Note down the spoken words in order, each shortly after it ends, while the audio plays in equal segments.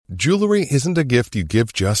Jewelry isn't a gift you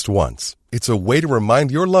give just once. It's a way to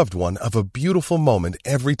remind your loved one of a beautiful moment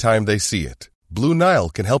every time they see it. Blue Nile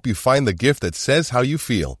can help you find the gift that says how you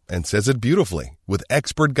feel and says it beautifully, with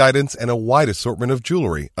expert guidance and a wide assortment of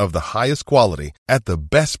jewelry of the highest quality at the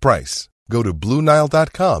best price. Go to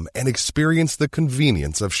BlueNile.com and experience the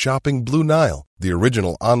convenience of shopping Blue Nile, the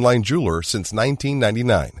original online jeweler since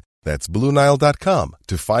 1999. That's BlueNile.com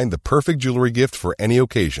to find the perfect jewelry gift for any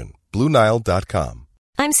occasion. BlueNile.com.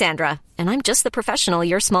 I'm Sandra, and I'm just the professional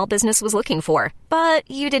your small business was looking for.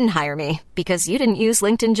 But you didn't hire me because you didn't use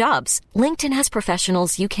LinkedIn Jobs. LinkedIn has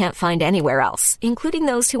professionals you can't find anywhere else, including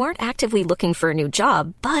those who aren't actively looking for a new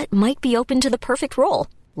job, but might be open to the perfect role,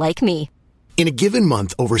 like me. In a given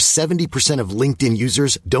month, over 70% of LinkedIn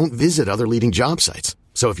users don't visit other leading job sites.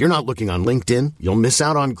 So if you're not looking on LinkedIn, you'll miss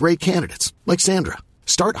out on great candidates like Sandra.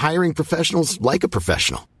 Start hiring professionals like a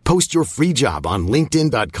professional. Post your free job on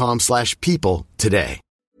linkedin.com/people today.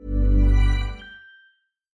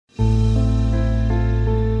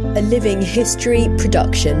 A Living History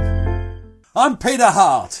production. I'm Peter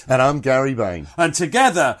Hart. And I'm Gary Bain. And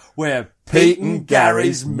together we're Pete and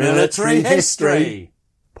Gary's Military History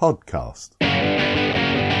Podcast.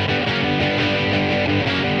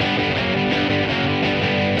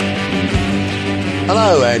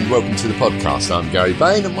 Hello and welcome to the podcast. I'm Gary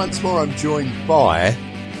Bain, and once more I'm joined by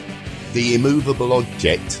the immovable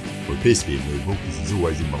object, or appears to be immovable because he's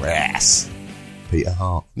always in my ass, Peter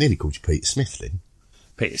Hart. Nearly called you Peter Smith then.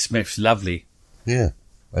 Peter Smith's lovely. Yeah,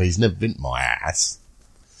 well, he's never been my ass.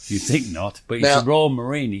 You'd think not, but he's Now, a Royal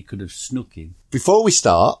Marine, he could have snuck in. Before we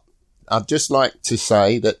start, I'd just like to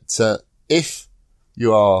say that if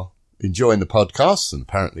you are enjoying the podcast, and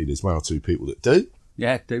apparently there's one or two people that do.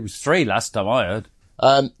 Yeah, there was 3 last time I heard.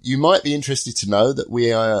 You might be interested to know that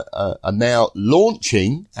we are now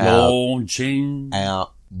launching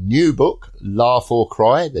our new book, Laugh or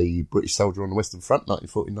Cry, the British Soldier on the Western Front,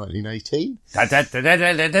 1914-1918,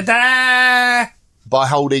 by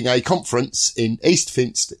holding a conference in East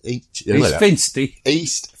Finchley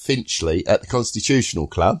at the Constitutional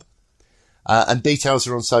Club. And details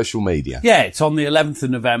are on social media. Yeah, it's on the 11th of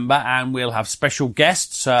November, and we'll have special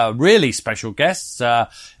guests, really special guests.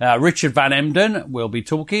 Richard Van Emden will be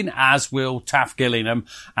talking, as will Taff Gillingham,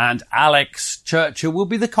 and Alex Churchill will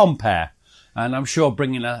be the compere. And I'm sure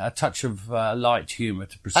bringing a touch of light humour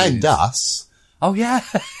to proceed. And us. Oh, yeah,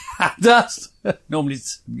 and us. Normally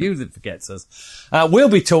it's you that forgets us. We'll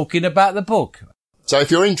be talking about the book. So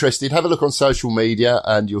if you're interested, have a look on social media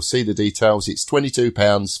and you'll see the details. It's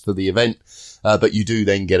 £22 for the event, but you do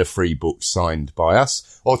then get a free book signed by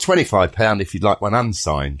us, or £25 if you'd like one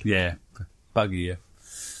unsigned. Yeah, bugger you.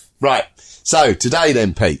 Right, so today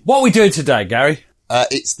then, Pete. What are we doing today, Gary?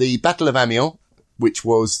 It's the Battle of Amiens, which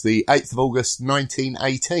was the 8th of August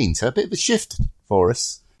 1918, so a bit of a shift for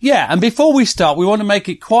us. Yeah, and before we start, we want to make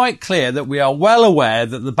it quite clear that we are well aware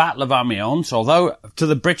that the Battle of Amiens, although to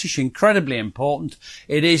the British incredibly important,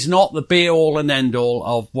 it is not the be-all and end-all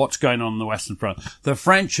of what's going on the Western Front. The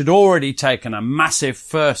French had already taken a massive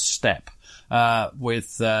first step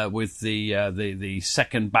with the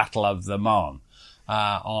Second Battle of the Marne.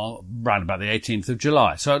 Around about the 18th of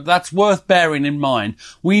July. So that's worth bearing in mind.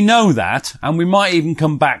 We know that, and we might even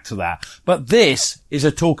come back to that. But this is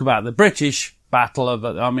a talk about the British Battle of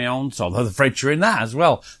Amiens, although the French are in that as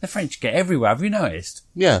well. The French get everywhere, have you noticed?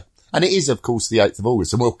 Yeah, and it is, of course, the 8th of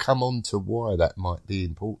August, and we'll come on to why that might be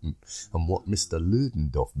important and what Mr.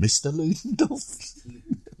 Ludendorff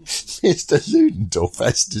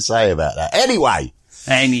has to say about that. Anyway,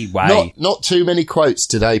 not too many quotes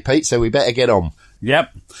today, Pete, so we better get on.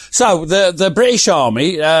 Yep. So the British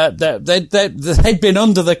Army, they'd been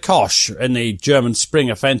under the cosh in the German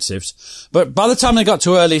spring offensives, but by the time they got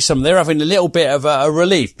to early summer, they were having a little bit of a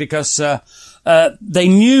relief because they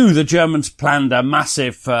knew the Germans planned a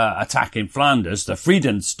massive attack in Flanders, the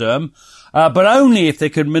Friedensturm, but only if they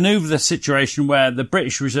could manoeuvre the situation where the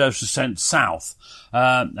British reserves were sent south.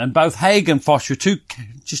 And both Haig and Foch were too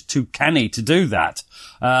canny to do that.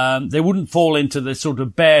 They wouldn't fall into the sort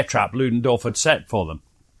of bear trap Ludendorff had set for them.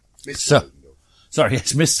 Mr.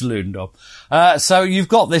 Ludendorff. So you've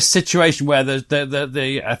got this situation where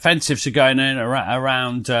the offensives are going in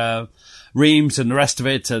around Reims and the rest of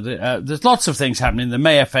it. There's lots of things happening, the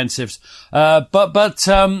May offensives. But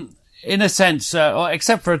in a sense,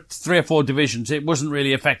 except for 3 or 4 divisions, it wasn't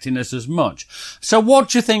really affecting us as much. So what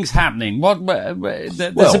do you think's happening? There's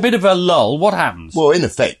a bit of a lull. What happens? Well, in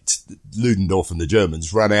effect, Ludendorff and the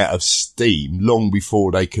Germans ran out of steam long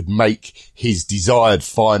before they could make his desired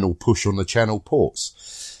final push on the Channel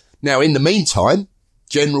ports. Now, in the meantime,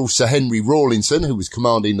 General Sir Henry Rawlinson, who was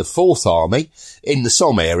commanding the 4th Army in the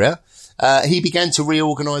Somme area, he began to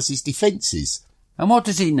reorganise his defences. And what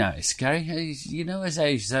does he notice, Gary? As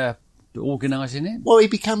he's organising it? Well, he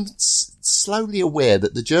becomes slowly aware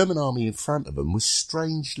that the German army in front of him was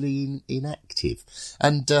strangely inactive.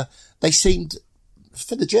 And they seemed,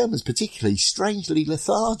 for the Germans particularly, strangely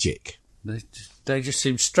lethargic. They just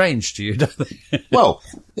seem strange to you, don't they? Well,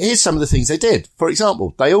 here's some of the things they did. For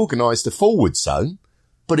example, they organised a forward zone,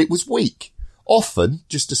 but it was weak. Often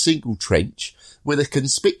just a single trench with a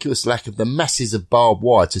conspicuous lack of the masses of barbed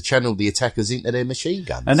wire to channel the attackers into their machine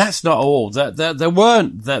guns. And that's not all. There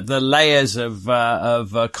weren't the layers of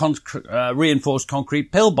reinforced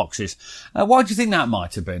concrete pillboxes. Why do you think that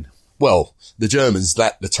might have been? Well, the Germans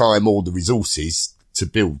lacked the time or the resources to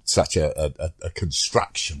build such a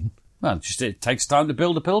construction. Well, it takes time to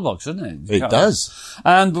build a pillbox, doesn't it? It does.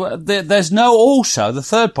 And the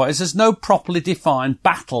third point is there's no properly defined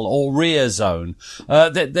battle or rear zone.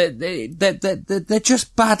 They're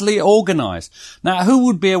just badly organised. Now, who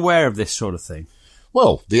would be aware of this sort of thing?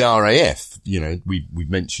 Well, the RAF, we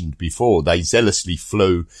mentioned before, they zealously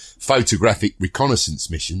flew photographic reconnaissance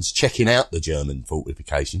missions checking out the German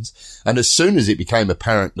fortifications. And as soon as it became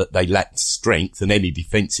apparent that they lacked strength and any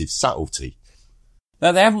defensive subtlety,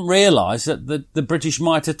 now, they haven't realised that the British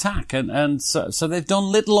might attack, and so they've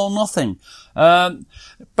done little or nothing.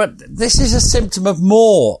 But this is a symptom of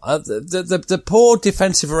more. The poor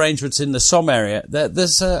defensive arrangements in the Somme area,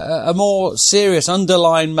 there's a more serious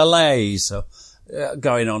underlying malaise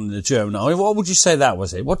going on in the German army. What would you say that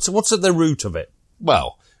was it? What's at the root of it?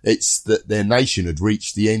 Well, it's that their nation had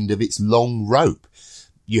reached the end of its long rope.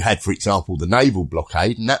 You had, for example, the naval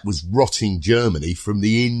blockade, and that was rotting Germany from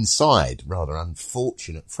the inside. Rather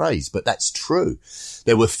unfortunate phrase, but that's true.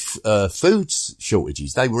 There were food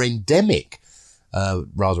shortages. They were endemic.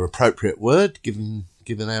 Rather appropriate word, given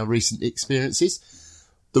our recent experiences.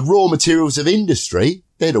 The raw materials of industry,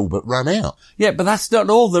 they'd all but run out. Yeah, but that's not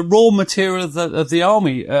all. The raw material of the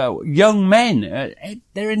army, young men,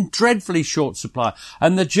 they're in dreadfully short supply.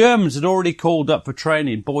 And the Germans had already called up for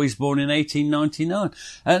training boys born in 1899.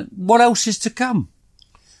 And what else is to come?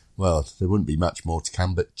 Well, there wouldn't be much more to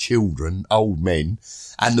come but children, old men,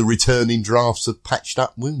 and the returning drafts of patched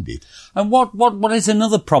up wounded. And what is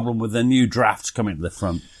another problem with the new drafts coming to the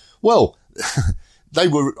front? Well, they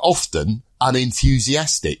were often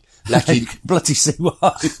unenthusiastic, lacking bloody see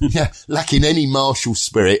why. lacking any martial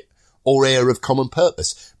spirit or air of common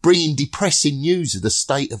purpose, bringing depressing news of the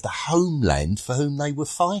state of the homeland for whom they were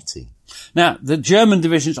fighting. Now, the German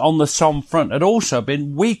divisions on the Somme front had also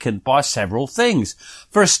been weakened by several things.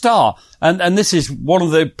 For a start, and this is one of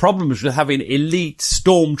the problems with having elite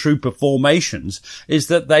stormtrooper formations, is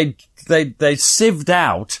that they sieved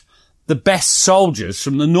out the best soldiers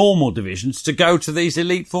from the normal divisions to go to these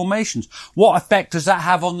elite formations. What effect does that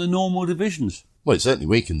have on the normal divisions? Well, it certainly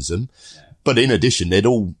weakens them. But in addition, they'd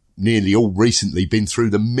nearly all recently been through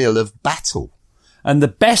the mill of battle. And the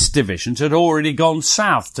best divisions had already gone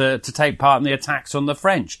south to take part in the attacks on the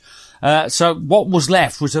French. So what was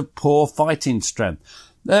left was a poor fighting strength.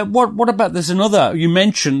 What about, there's another, you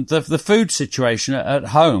mentioned the food situation at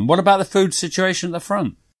home. What about the food situation at the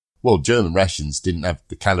front? Well, German rations didn't have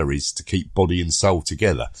the calories to keep body and soul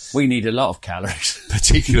together. We need a lot of calories.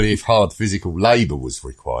 Particularly if hard physical labour was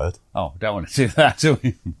required. Oh, don't want to do that, do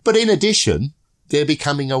we? But in addition, they're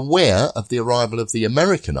becoming aware of the arrival of the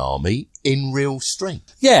American army in real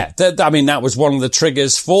strength. Yeah, that was one of the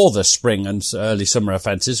triggers for the spring and early summer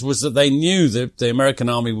offences, was that they knew that the American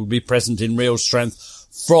army would be present in real strength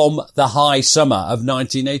from the high summer of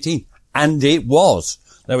 1918. And it was.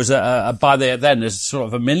 There was there's sort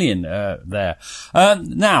of 1 million there.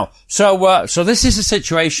 Now, so this is a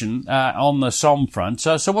situation on the Somme front.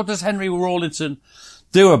 So what does Henry Rawlinson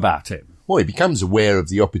do about it? Well, he becomes aware of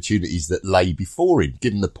the opportunities that lay before him,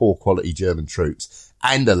 given the poor quality German troops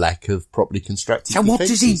and a lack of properly constructed defences. What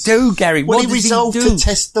does he do, Gary? Well, he resolved to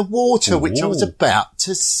test the water, which I was about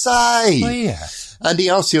to say. Oh, yeah. And he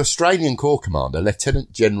asked the Australian Corps Commander,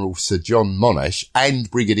 Lieutenant General Sir John Monash, and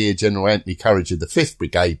Brigadier General Anthony Courage of the 5th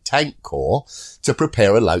Brigade Tank Corps to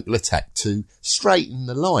prepare a local attack to straighten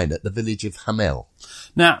the line at the village of Hamel.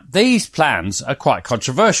 Now, these plans are quite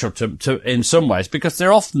controversial to in some ways, because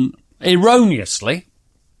they're often erroneously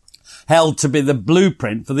held to be the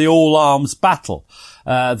blueprint for the all-arms battle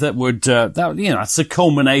that's the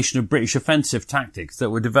culmination of British offensive tactics that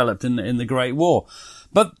were developed in the Great War.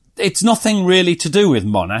 But it's nothing really to do with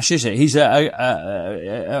Monash, is it? He's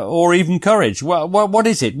or even Courage. What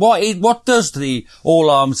is it? What does the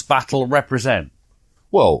all-arms battle represent?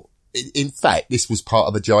 Well, In fact, this was part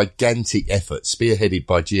of a gigantic effort spearheaded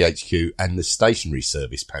by GHQ and the Stationery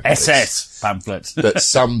Service pamphlets. SS pamphlets. that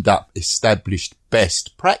summed up established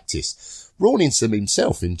best practice. Rawlinson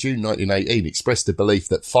himself in June 1918 expressed the belief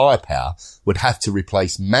that firepower would have to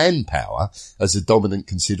replace manpower as a dominant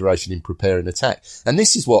consideration in preparing attack. And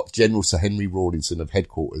this is what General Sir Henry Rawlinson of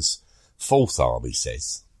Headquarters 4th Army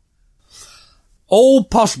says. All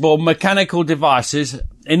possible mechanical devices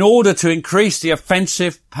in order to increase the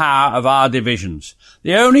offensive power of our divisions.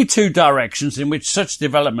 The only two directions in which such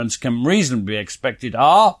developments can reasonably be expected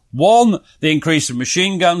are, 1, the increase of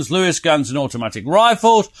machine guns, Lewis guns and automatic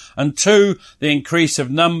rifles, and 2, the increase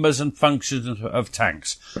of numbers and functions of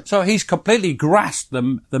tanks. So he's completely grasped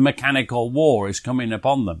the mechanical war is coming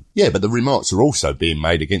upon them. Yeah, but the remarks are also being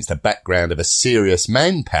made against a background of a serious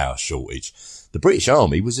manpower shortage. The British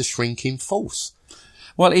Army was a shrinking force.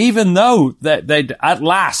 Well, even though they'd at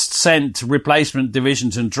last sent replacement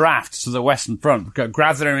divisions and drafts to the Western Front,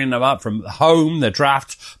 gathering them up from home, the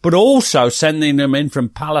draft, but also sending them in from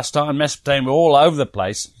Palestine, Mesopotamia, all over the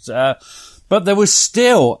place. But there was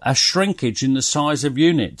still a shrinkage in the size of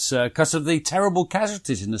units because of the terrible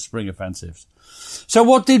casualties in the spring offensives. So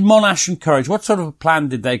what did Monash and Courage, what sort of a plan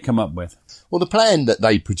did they come up with? Well, the plan that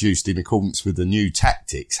they produced in accordance with the new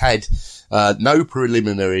tactics had no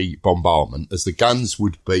preliminary bombardment, as the guns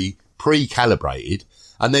would be pre-calibrated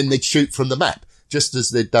and then they'd shoot from the map, just as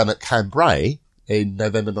they'd done at Cambrai in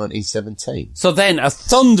November 1917. So then a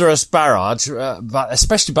thunderous barrage,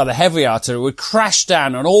 especially by the heavy artillery, would crash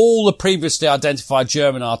down on all the previously identified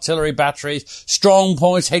German artillery batteries, strong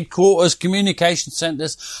points, headquarters, communication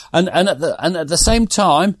centres, and at the same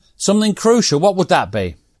time, something crucial. What would that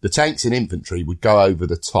be? The tanks and infantry would go over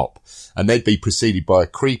the top, and they'd be preceded by a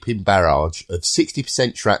creeping barrage of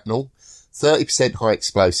 60% shrapnel, 30% high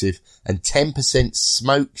explosive, and 10%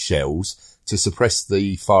 smoke shells to suppress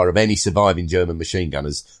the fire of any surviving German machine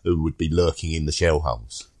gunners who would be lurking in the shell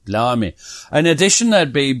holes. Blimey. In addition,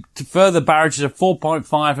 there'd be further barrages of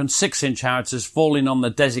 4.5 and 6-inch howitzers falling on the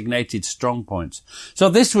designated strong points. So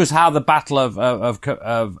this was how the Battle of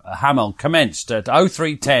Hamel commenced at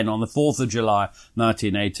 03:10 on the 4th of July,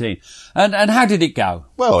 1918. And how did it go?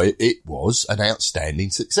 Well, it was an outstanding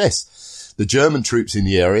success. The German troops in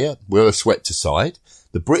the area were swept aside.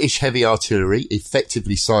 The British heavy artillery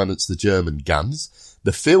effectively silenced the German guns.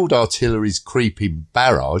 The field artillery's creeping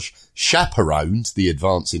barrage chaperoned the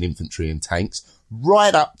advancing infantry and tanks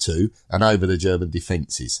right up to and over the German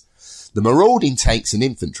defences. The marauding tanks and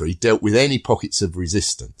infantry dealt with any pockets of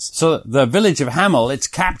resistance. So the village of Hamel, it's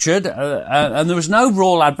captured, and there was an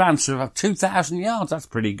overall advance of 2,000 yards. That's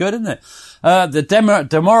pretty good, isn't it? The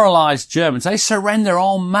demoralised Germans, they surrender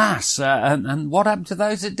en masse. And what happened to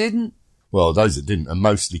those that didn't? Well, those that didn't are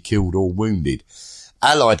mostly killed or wounded.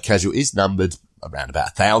 Allied casualties numbered around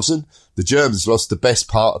about 1,000. The Germans lost the best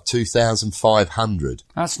part of 2,500.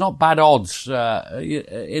 That's not bad odds in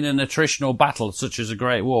an attritional battle such as a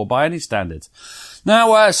Great War by any standards.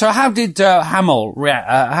 Now, so how did Hamel react?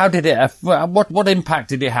 How did it? What impact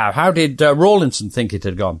did it have? How did Rawlinson think it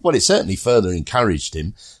had gone? Well, it certainly further encouraged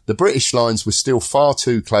him. The British lines were still far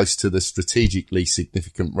too close to the strategically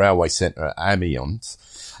significant railway centre at Amiens.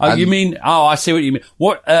 Oh, you mean? Oh, I see what you mean.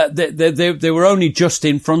 What? They were only just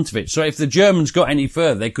in front of it. So if the Germans got any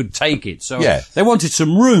further, they could take it. So yeah. They wanted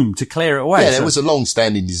some room to clear it away. Yeah, there was a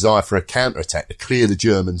long-standing desire for a counter-attack to clear the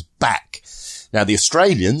Germans back. Now, the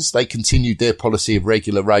Australians, they continued their policy of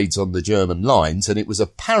regular raids on the German lines, and it was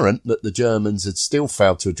apparent that the Germans had still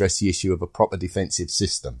failed to address the issue of a proper defensive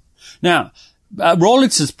system. Now,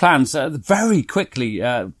 Rawlinson's plans very quickly,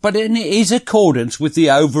 but in his accordance with the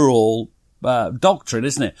overall doctrine,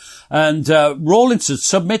 isn't it? And Rawlinson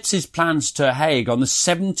submits his plans to Haig on the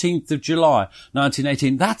 17th of July,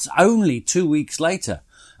 1918. That's only 2 weeks later.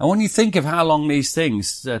 And when you think of how long these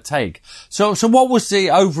things take. So what was the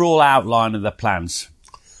overall outline of the plans?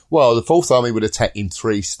 Well, the Fourth Army would attack in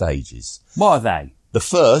 3 stages. What are they? The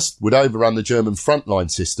first would overrun the German frontline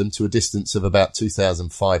system to a distance of about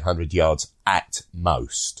 2,500 yards at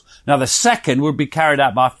most. Now, the second would be carried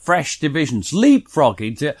out by fresh divisions,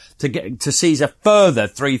 leapfrogging to seize a further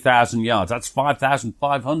 3,000 yards. That's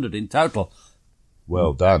 5,500 in total.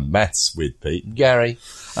 Well done. Maths with Pete and Gary.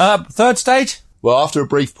 Third stage? Well, after a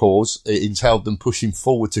brief pause, it entailed them pushing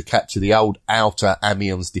forward to capture the old outer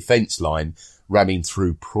Amiens defence line running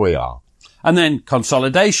through Preuilles. And then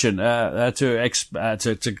consolidation to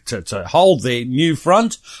hold the new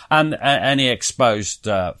front and any exposed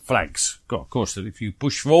flanks. Of course, if you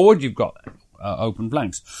push forward, you've got open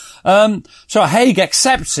flanks. So Haig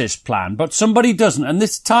accepts this plan, but somebody doesn't. And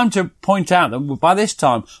it's time to point out that by this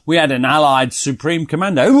time we had an Allied Supreme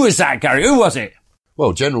Commander. Who was that, Gary? Who was it?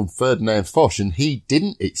 Well, General Ferdinand Foch, and he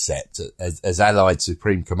didn't accept as Allied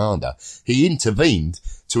Supreme Commander. He intervened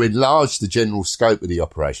to enlarge the general scope of the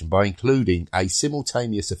operation by including a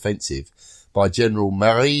simultaneous offensive by General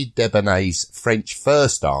Marie Debonnay's French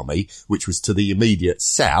First Army, which was to the immediate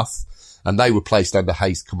south, and they were placed under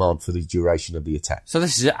Hayes' command for the duration of the attack. So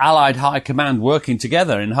this is Allied High Command working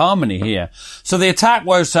together in harmony here. So the attack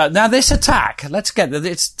was, now this attack, let's get that,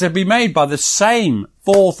 it's to be made by the same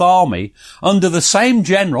Fourth Army under the same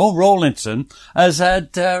General, Rawlinson, as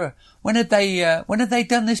when had they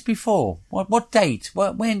done this before? What date?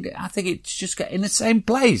 When? I think it's just in the same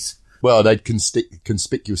place. Well, they'd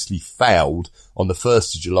conspicuously failed on the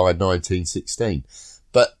 1st of July 1916.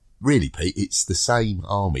 But really, Pete, it's the same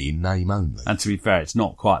army in name only. And to be fair, it's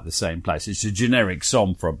not quite the same place. It's a generic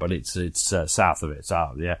Somme, but it's south of it.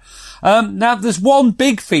 So, yeah. Now, there's one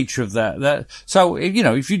big feature of that. So, you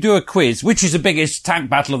know, if you do a quiz, which is the biggest tank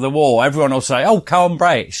battle of the war, everyone will say, oh,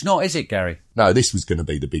 Cambrai. It's not, is it, Gary? No, this was going to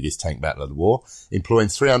be the biggest tank battle of the war, employing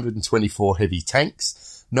 324 heavy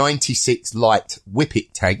tanks, 96 light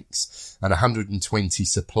Whippet tanks, and 120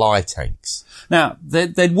 supply tanks. Now,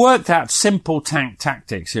 they'd worked out simple tank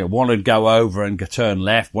tactics here. One would go over and turn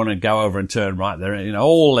left, one would go over and turn right. There, you know,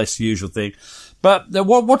 all this usual thing. But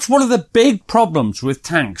what's one of the big problems with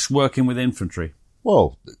tanks working with infantry?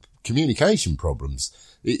 Well, communication problems.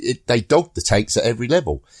 They dogged the tanks at every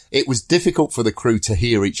level. It was difficult for the crew to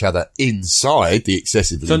hear each other inside the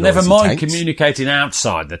excessively noisy tanks. So never mind communicating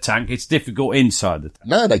outside the tank, it's difficult inside the tank.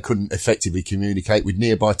 No, they couldn't effectively communicate with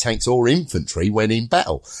nearby tanks or infantry when in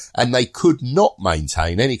battle. And they could not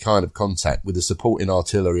maintain any kind of contact with the supporting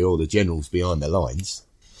artillery or the generals behind their lines.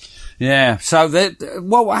 Yeah, so they're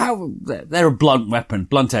a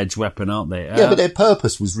blunt edge weapon, aren't they? Yeah, but their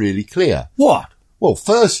purpose was really clear. What? Well,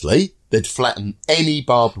 firstly, they'd flatten any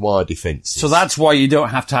barbed wire defences. So that's why you don't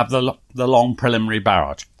have to have the long preliminary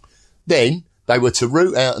barrage. Then they were to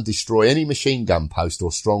root out and destroy any machine gun post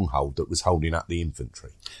or stronghold that was holding up the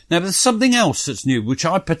infantry. Now, there's something else that's new, which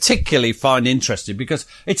I particularly find interesting because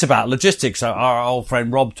it's about logistics. Our old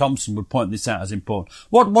friend Rob Thompson would point this out as important.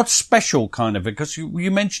 What's special kind of it? Because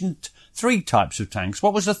you mentioned 3 types of tanks.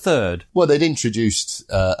 What was the third? Well, they'd introduced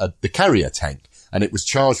the carrier tank, and it was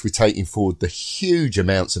charged with taking forward the huge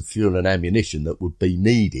amounts of fuel and ammunition that would be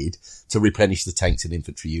needed to replenish the tanks and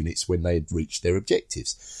infantry units when they had reached their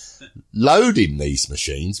objectives. Loading these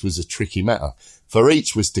machines was a tricky matter, for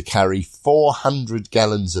each was to carry 400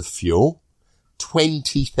 gallons of fuel,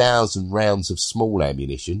 20,000 rounds of small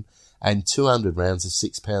ammunition, and 200 rounds of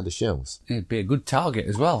 6-pounder shells. It'd be a good target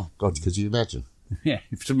as well. God, could you imagine? Yeah,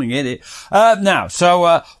 if something in it. What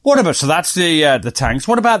about, so that's the tanks.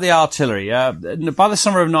 What about the artillery? By the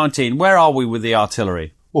summer of 19, where are we with the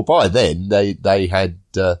artillery? Well, by then, they had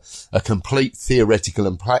a complete theoretical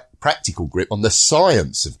and practical grip on the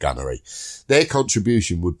science of gunnery. Their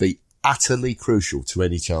contribution would be utterly crucial to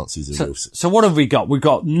any chances of real success. So what have we got? We've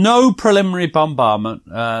got no preliminary bombardment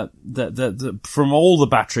from all the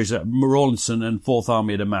batteries at Rawlinson and Fourth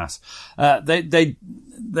Army de Masse. They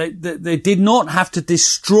did not have to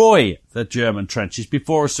destroy the German trenches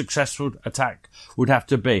before a successful attack would have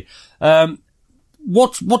to be. So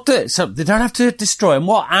they don't have to destroy them.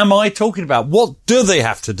 What am I talking about? What do they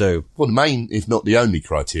have to do? Well, the main, if not the only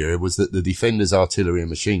criteria, was that the defenders' artillery and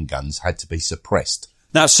machine guns had to be suppressed.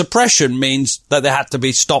 Now, suppression means that they had to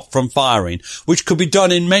be stopped from firing, which could be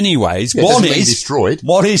done in many ways. Yeah, one is destroyed.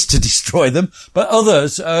 One is to destroy them, but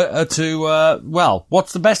others are to,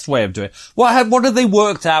 what's the best way of doing it? What have they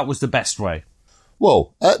worked out was the best way?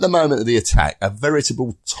 Well, at the moment of the attack, a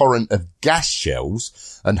veritable torrent of gas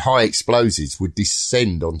shells and high explosives would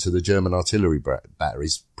descend onto the German artillery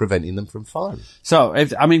batteries, preventing them from firing. So,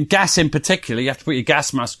 gas in particular, you have to put your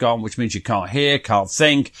gas mask on, which means you can't hear, can't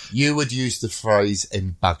think. You would use the phrase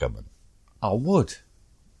embuggerment. I would.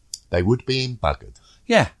 They would be embuggered.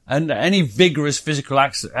 Yeah, and any vigorous physical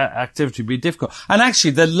activity would be difficult. And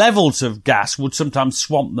actually, the levels of gas would sometimes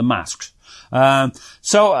swamp the masks.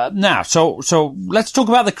 So let's talk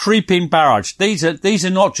about the creeping barrage. These are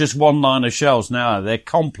not just one-liner shells now, they're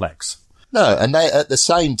complex. No, and at the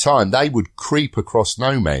same time, they would creep across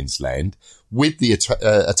no man's land with the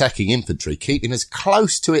attacking infantry, keeping as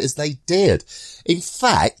close to it as they dared. In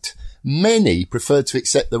fact, many preferred to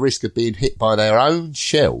accept the risk of being hit by their own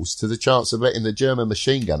shells to the chance of letting the German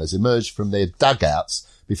machine gunners emerge from their dugouts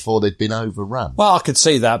before they'd been overrun. Well, I could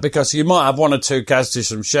see that because you might have 1 or 2 casualties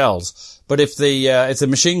from shells, but if the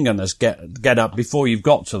machine gunners get up before you've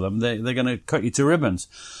got to them, they're going to cut you to ribbons.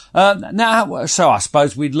 So I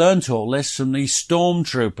suppose we'd learnt all this from these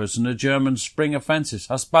stormtroopers and the German spring offensives.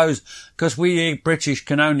 I suppose because we British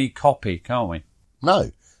can only copy, can't we?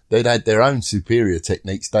 No, they'd had their own superior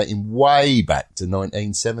techniques dating way back to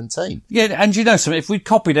 1917. Yeah, and you know something, if we'd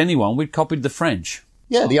copied anyone, we'd copied the French.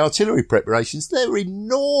 Yeah, the artillery preparations, they were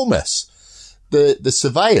enormous. The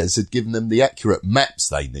surveyors had given them the accurate maps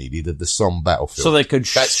they needed of the Somme battlefield. So they could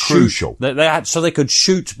That's shoot. crucial. So they could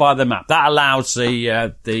shoot by the map. That allows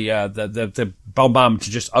the bombardment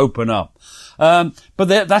to just open up. But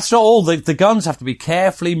that's not all. The guns have to be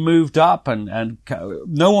carefully moved up and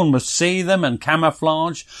no one must see them, and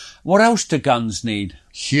camouflage. What else do guns need?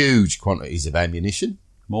 Huge quantities of ammunition.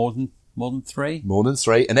 More than 3? More than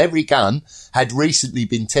 3. And every gun had recently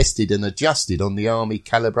been tested and adjusted on the Army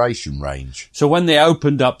calibration range. So when they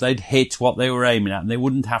opened up, they'd hit what they were aiming at, and they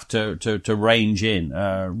wouldn't have to range in.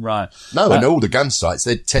 Right. No, and all the gun sites,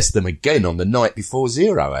 they'd test them again on the night before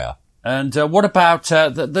 0 hour. And what about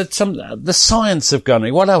the science of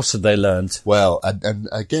gunnery? What else had they learned? Well, and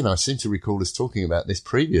again, I seem to recall us talking about this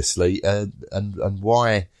previously, and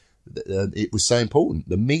why it was so important.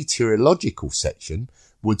 The meteorological section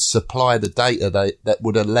would supply the data that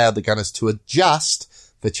would allow the gunners to adjust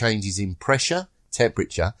for changes in pressure,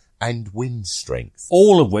 temperature, and wind strength.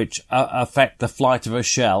 All of which affect the flight of a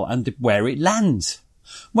shell and where it lands.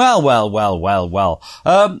 Well.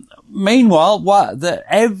 Meanwhile,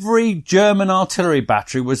 every German artillery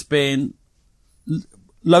battery was being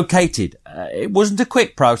located. It wasn't a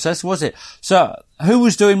quick process, was it? So who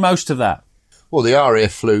was doing most of that? Well, the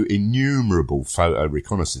RAF flew innumerable photo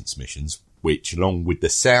reconnaissance missions, which, along with the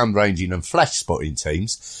sound ranging and flash spotting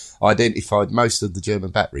teams, identified most of the German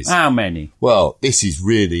batteries. How many? Well, this is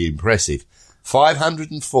really impressive.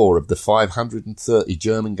 504 of the 530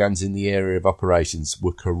 German guns in the area of operations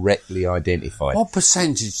were correctly identified. What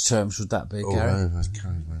percentage terms would that be, Gary?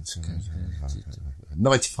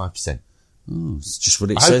 95%. It's just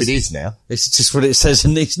what it I says. hope it is now. It's just what it says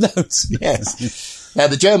in these notes. Yes. Now,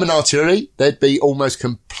 the German artillery, they'd be almost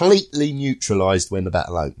completely neutralised when the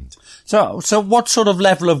battle opened. So what sort of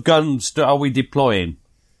level of guns are we deploying?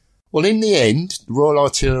 Well, in the end, the Royal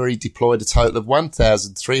Artillery deployed a total of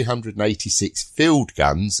 1,386 field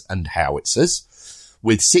guns and howitzers,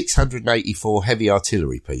 with 684 heavy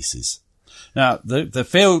artillery pieces. Now, the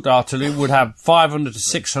field artillery would have 500 to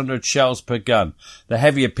 600 shells per gun. The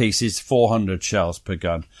heavier pieces, 400 shells per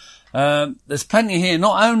gun. There's plenty here,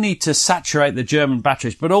 not only to saturate the German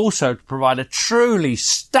batteries, but also to provide a truly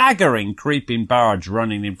staggering creeping barrage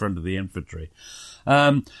running in front of the infantry.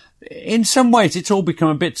 In some ways, it's all become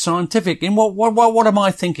a bit scientific. In what am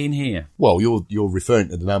I thinking here? Well, you're referring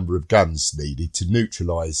to the number of guns needed to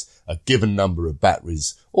neutralise a given number of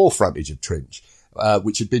batteries or frontage of trench,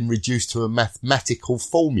 which had been reduced to a mathematical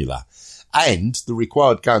formula, and the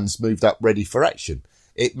required guns moved up ready for action.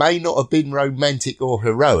 It may not have been romantic or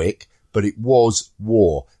heroic, but it was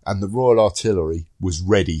war, and the Royal Artillery was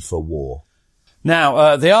ready for war.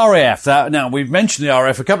 Now, the RAF, now we've mentioned the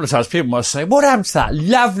RAF a couple of times. People must say, what happened to that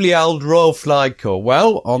lovely old Royal Flying Corps?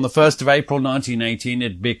 Well, on the 1st of April 1918,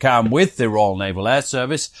 it became, with the Royal Naval Air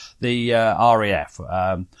Service, the RAF.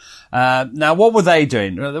 Now, what were they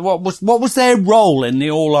doing? What was their role in the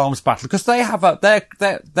all-arms battle? Because they have they're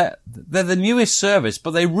the newest service, but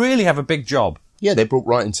they really have a big job. Yeah, they're brought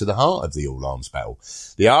right into the heart of the all-arms battle.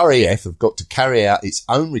 The RAF have got to carry out its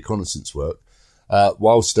own reconnaissance work,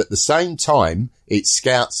 whilst at the same time, its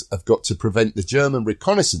scouts have got to prevent the German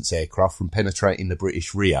reconnaissance aircraft from penetrating the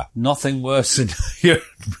British rear. Nothing worse than your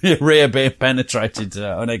rear being penetrated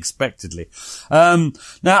unexpectedly.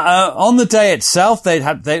 Now, on the day itself,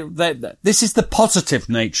 this is the positive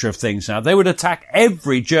nature of things now. They would attack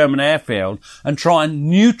every German airfield and try and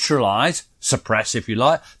neutralise, suppress, if you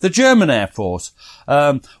like, the German Air Force.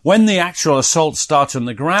 When the actual assault started on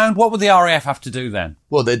the ground, what would the RAF have to do then?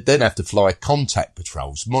 Well, they'd then have to fly contact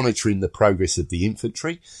patrols, monitoring the progress of the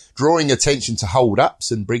infantry, drawing attention to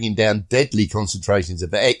hold-ups and bringing down deadly concentrations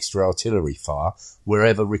of extra artillery fire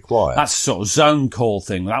wherever required. That's a sort of zone call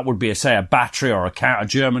thing. That would be, say, a battery or a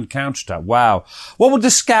German counterattack. Wow. What would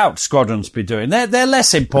the scout squadrons be doing? They're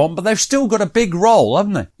less important, but they've still got a big role,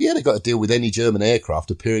 haven't they? Yeah, they've got to deal with any German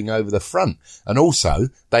aircraft appearing over the front. And also,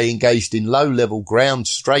 they engaged in low-level ground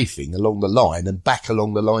strafing along the line and back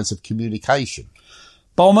along the lines of communication.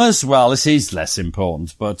 Bombers? Well, this is less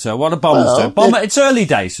important, but what do bombers do? It's early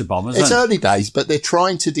days for bombers, It's early days, but they're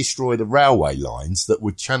trying to destroy the railway lines that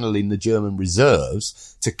would channel in the German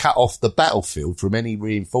reserves to cut off the battlefield from any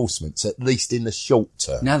reinforcements, at least in the short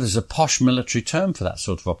term. Now, there's a posh military term for that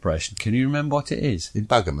sort of operation. Can you remember what it is?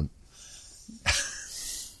 Embuggerment.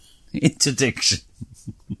 Interdiction.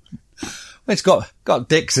 It's got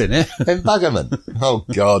dicks in it. Embuggerment. Oh,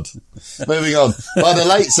 God. Moving on. By the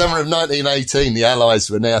late summer of 1918, the Allies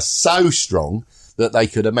were now so strong that they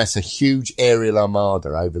could amass a huge aerial armada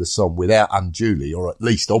over the Somme without unduly, or at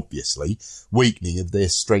least obviously, weakening of their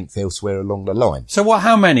strength elsewhere along the line. So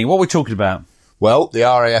how many? What are we talking about? Well, the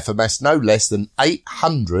RAF amassed no less than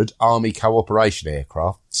 800 Army cooperation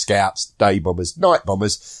aircraft, scouts, day bombers, night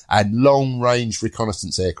bombers, and long-range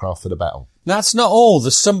reconnaissance aircraft for the battle. That's not all.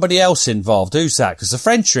 There's somebody else involved. Who's that? Because the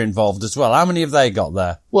French are involved as well. How many have they got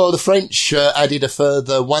there? Well, the French added a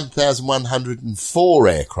further 1,104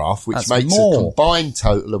 aircraft, which makes a combined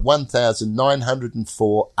total of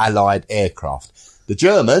 1,904 Allied aircraft. The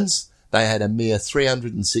Germans, they had a mere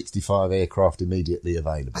 365 aircraft immediately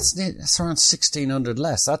available. That's around 1,600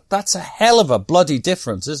 less. That's a hell of a bloody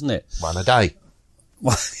difference, isn't it? One a day.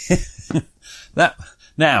 Does that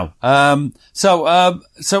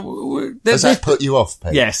put you off,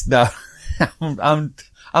 Pete? Yes, no.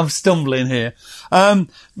 I'm stumbling here. But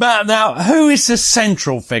now, who is the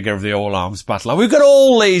central figure of the all-arms battle? We've got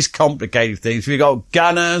all these complicated things. We've got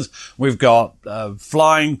gunners, we've got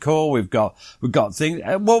flying corps, we've got things.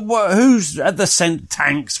 Who's at the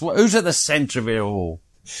tanks? Who's at the centre of it all?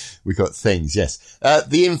 We've got things, yes.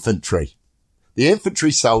 The infantry. The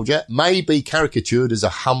infantry soldier may be caricatured as a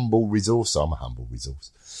humble resource. I'm a humble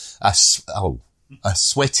resource. A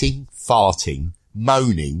sweating, farting,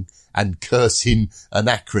 moaning, and cursing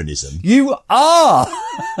anachronism. You are!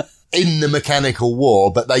 In the mechanical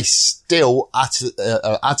war, but they still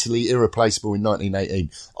utterly irreplaceable in 1918,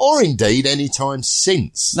 or indeed any time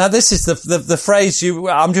since. Now, this is the phrase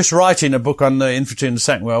I'm just writing a book on the infantry in the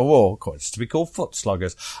Second World War, it's to be called foot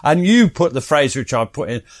sloggers, and you put the phrase which I put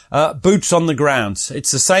in, boots on the ground.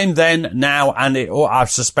 It's the same then, now, and I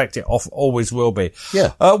suspect it always will be.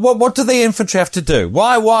 Yeah. What do the infantry have to do?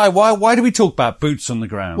 Why do we talk about boots on the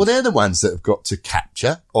ground? Well, they're the ones that have got to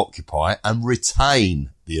capture, occupy, and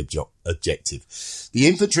retain the objective. The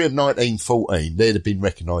infantry of 1914, they'd have been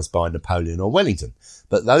recognised by Napoleon or Wellington.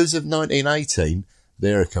 But those of 1918,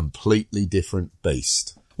 they're a completely different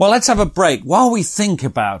beast. Well, let's have a break while we think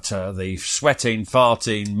about the sweating,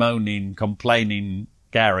 farting, moaning, complaining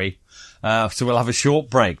Gary. So we'll have a short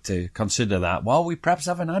break to consider that while we perhaps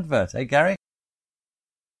have an advert. Hey, Gary?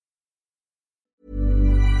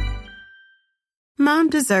 Mom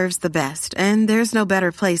deserves the best, and there's no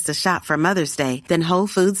better place to shop for Mother's Day than Whole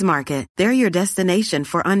Foods Market. They're your destination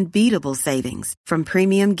for unbeatable savings, from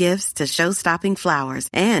premium gifts to show-stopping flowers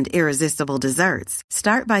and irresistible desserts.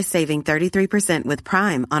 Start by saving 33% with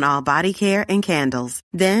Prime on all body care and candles.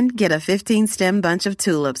 Then get a 15-stem bunch of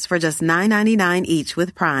tulips for just $9.99 each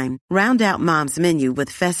with Prime. Round out Mom's menu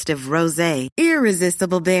with festive rosé,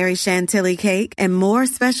 irresistible berry chantilly cake, and more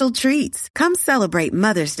special treats. Come celebrate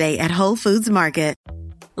Mother's Day at Whole Foods Market.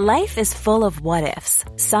 Life is full of what-ifs.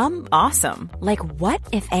 Some awesome, like what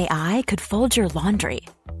if AI could fold your laundry?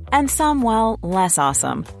 And some, well, less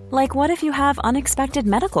awesome, like what if you have unexpected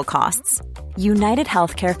medical costs? United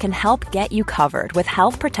Healthcare can help get you covered with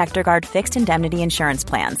Health Protector Guard fixed indemnity insurance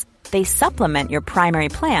plans. They supplement your primary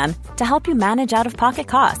plan to help you manage out-of-pocket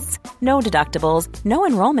costs. No deductibles, no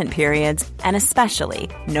enrollment periods, and especially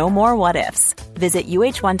no more what-ifs. Visit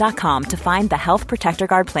UH1.com to find the Health Protector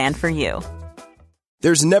Guard plan for you.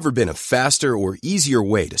 There's never been a faster or easier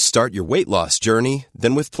way to start your weight loss journey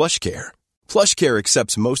than with PlushCare. PlushCare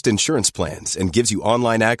accepts most insurance plans and gives you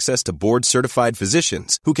online access to board-certified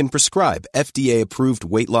physicians who can prescribe FDA-approved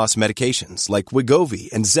weight loss medications like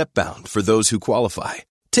Wegovy and Zepbound for those who qualify.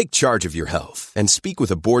 Take charge of your health and speak with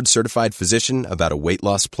a board-certified physician about a weight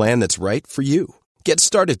loss plan that's right for you. Get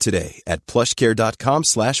started today at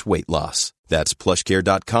plushcare.com/weight-loss. That's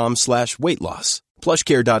plushcare.com/weight-loss.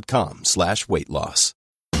 plushcare.com/weight-loss.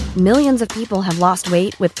 Millions of people have lost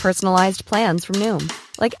weight with personalized plans from Noom.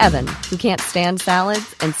 Like Evan, who can't stand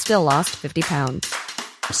salads and still lost 50 pounds.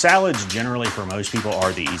 Salads generally for most people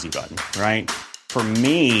are the easy button, right? For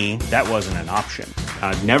me, that wasn't an option.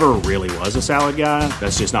 I never really was a salad guy.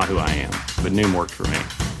 That's just not who I am. But Noom worked for me.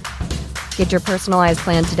 Get your personalized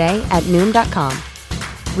plan today at Noom.com.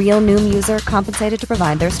 Real Noom user compensated to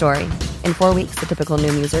provide their story. In 4 weeks, the typical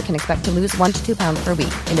Noom user can expect to lose 1 to 2 pounds per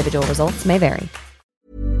week. Individual results may vary.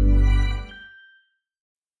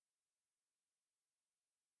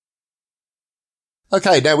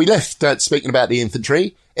 Okay, now we left speaking about the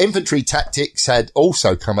infantry. Infantry tactics had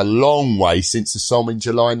also come a long way since the Somme in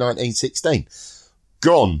July 1916.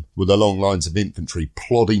 Gone were the long lines of infantry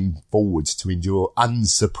plodding forwards to endure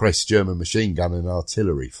unsuppressed German machine gun and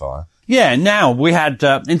artillery fire. Yeah, now we had,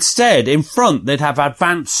 instead, in front, they'd have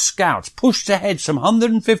advanced scouts pushed ahead some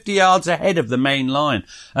 150 yards ahead of the main line.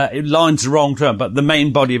 Line's the wrong term, but the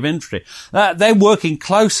main body of infantry. They're working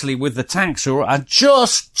closely with the tanks who are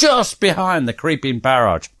just behind the creeping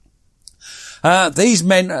barrage. These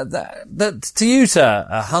men, to use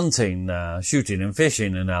a hunting, shooting and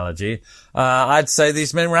fishing analogy, I'd say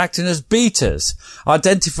these men were acting as beaters,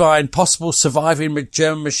 identifying possible surviving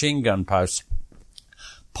German machine gun posts,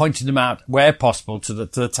 pointing them out where possible to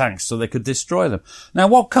the tanks so they could destroy them. Now,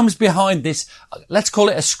 what comes behind this? Let's call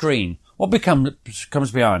it a screen. What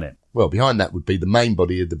comes behind it? Well, behind that would be the main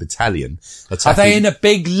body of the battalion. Are they in a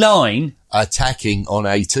big line? Attacking on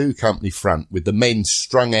a 2-company front with the men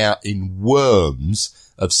strung out in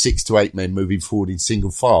worms of 6 to 8 men moving forward in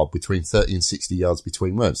single file between 30 and 60 yards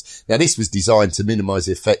between worms. Now, this was designed to minimise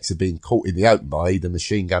the effects of being caught in the open by either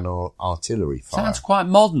machine gun or artillery fire. Sounds quite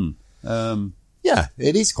modern. Yeah,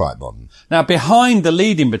 it is quite modern. Now, behind the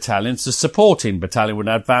leading battalions, the supporting battalion would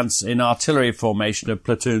advance in artillery formation of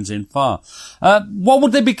platoons in fire. What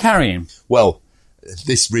would they be carrying? Well,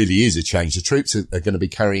 this really is a change. The troops are going to be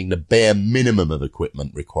carrying the bare minimum of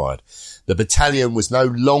equipment required. The battalion was no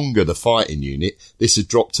longer the fighting unit. This had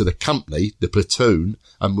dropped to the company, the platoon,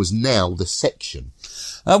 and was now the section.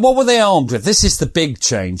 What were they armed with? This is the big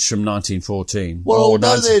change from 1914. Well,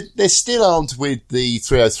 no, they're still armed with the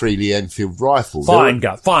 303 Lee Enfield rifle.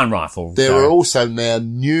 Fine rifle. There are also now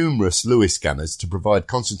numerous Lewis gunners to provide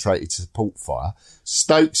concentrated support fire,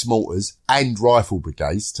 Stokes mortars and rifle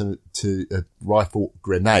brigades to rifle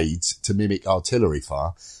grenades to mimic artillery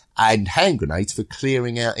fire, and hand grenades for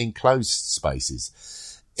clearing out enclosed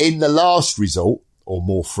spaces. In the last resort, or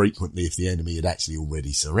more frequently if the enemy had actually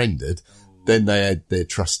already surrendered, then they had their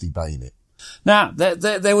trusty bayonet. Now,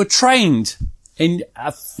 they were trained in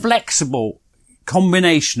a flexible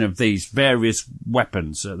combination of these various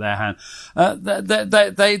weapons at their hand.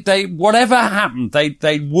 They whatever happened,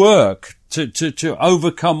 they'd work to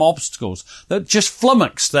overcome obstacles that just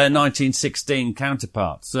flummoxed their 1916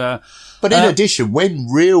 counterparts. But in addition, when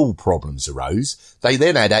real problems arose, they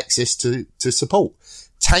then had access to support.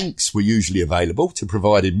 Tanks were usually available to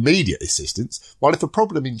provide immediate assistance, while if a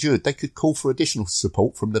problem endured, they could call for additional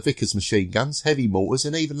support from the Vickers machine guns, heavy mortars,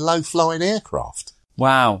 and even low-flying aircraft.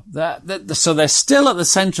 Wow. So they're still at the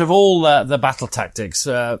centre of all the battle tactics,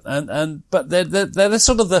 but they're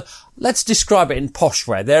sort of let's describe it in posh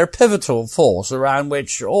way. They're a pivotal force around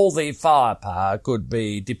which all the firepower could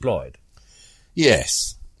be deployed.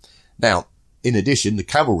 Yes. Now, in addition, the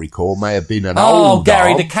Cavalry Corps may have been an old Oh,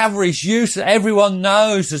 Gary, arm. the cavalry's useless. Everyone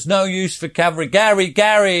knows there's no use for cavalry.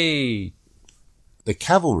 Gary! The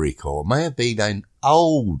Cavalry Corps may have been an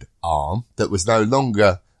old arm that was no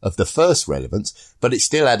longer of the first relevance, but it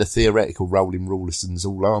still had a theoretical role in Rawlinson's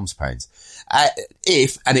all-arms plans.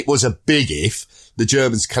 If, and it was a big if, the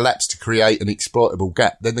Germans collapsed to create an exploitable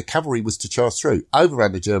gap, then the cavalry was to charge through,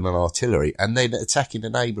 overrun the German artillery, and then attacking the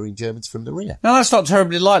neighbouring Germans from the rear. Now, that's not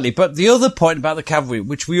terribly likely, but the other point about the cavalry,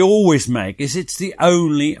 which we always make, is it's the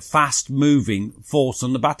only fast-moving force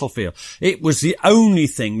on the battlefield. It was the only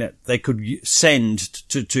thing that they could send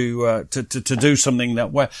to do something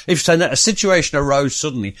if a situation arose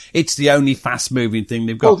suddenly, it's the only fast-moving thing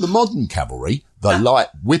they've got. Well, the modern cavalry, the light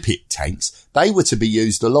whippet tanks, they were to be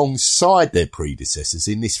used alongside their predecessors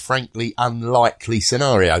in this frankly unlikely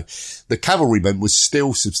scenario. The cavalryman was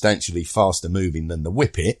still substantially faster moving than the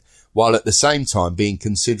whippet, while at the same time being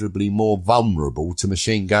considerably more vulnerable to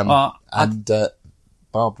machine gun and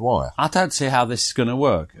barbed wire. I don't see how this is going to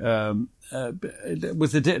work.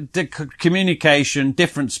 With the communication,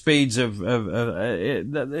 different speeds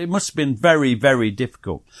it must have been very, very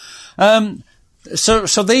difficult. So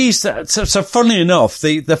funnily enough,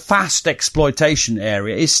 the fast exploitation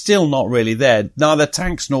area is still not really there. Neither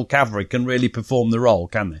tanks nor cavalry can really perform the role,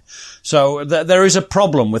 can they? So there is a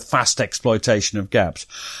problem with fast exploitation of gaps.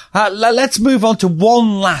 Let's move on to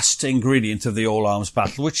one last ingredient of the all-arms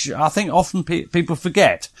battle, which I think often people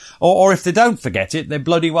forget. Or if they don't forget it, they're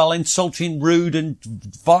bloody well insulting, rude and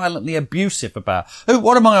violently abusive about.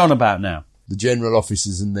 What am I on about now? The general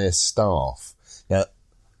officers and their staff. Now,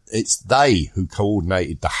 it's they who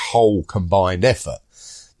coordinated the whole combined effort.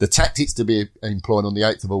 The tactics to be employed on the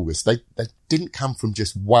 8th of August, they didn't come from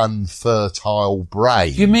just one fertile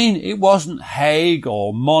brain. You mean it wasn't Haig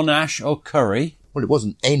or Monash or Curry? Well, it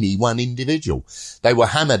wasn't any one individual. They were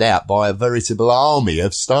hammered out by a veritable army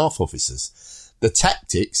of staff officers. The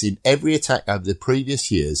tactics in every attack over the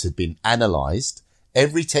previous years had been analysed,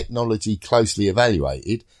 every technology closely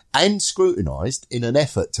evaluated, and scrutinised in an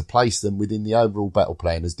effort to place them within the overall battle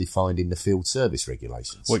plan as defined in the Field Service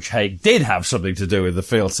Regulations. Which Haig did have something to do with the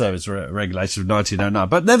Field Service Regulations of 1909.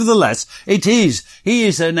 But nevertheless, he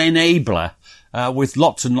is an enabler with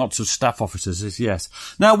lots and lots of staff officers, yes.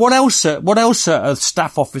 Now, what else are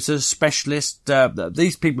staff officers, specialists,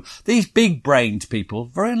 these people, these big-brained people,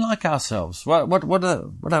 very unlike ourselves?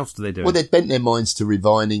 What else do they do? Well, they'd bent their minds to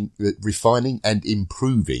refining and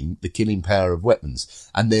improving the killing power of weapons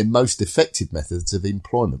and their most effective methods of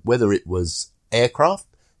employment, whether it was aircraft,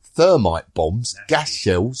 thermite bombs, gas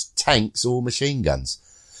shells, tanks, or machine guns.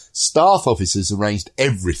 Staff officers arranged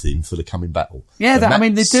everything for the coming battle. Yeah,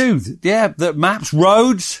 they do. Yeah, the maps,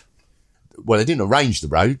 roads. Well, they didn't arrange the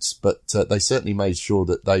roads, but they certainly made sure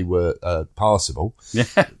that they were passable.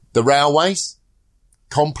 Yeah. The railways,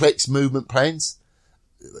 complex movement plans.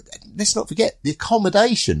 Let's not forget the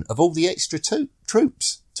accommodation of all the extra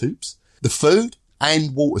troops, the food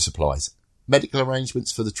and water supplies, medical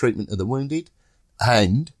arrangements for the treatment of the wounded,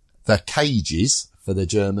 and the cages for the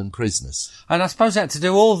German prisoners. And I suppose they had to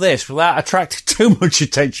do all this without attracting too much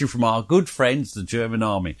attention from our good friends, the German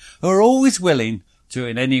army, who are always willing to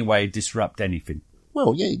in any way disrupt anything.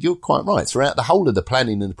 Well, yeah, you're quite right. Throughout the whole of the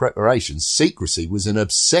planning and the preparations, secrecy was an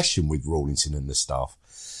obsession with Rawlinson and the staff.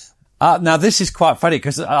 Now, this is quite funny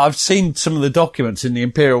because I've seen some of the documents in the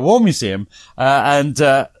Imperial War Museum, and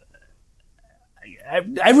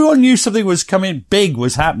everyone knew something was coming, big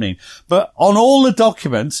was happening. But on all the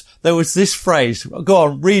documents, there was this phrase. Go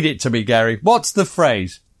on, read it to me, Gary. What's the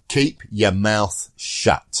phrase? Keep your mouth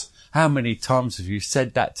shut. How many times have you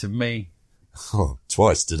said that to me? Oh,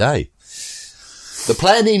 twice today. The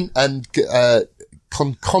planning and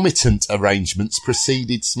concomitant arrangements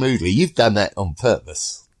proceeded smoothly. You've done that on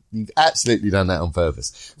purpose. You've absolutely done that on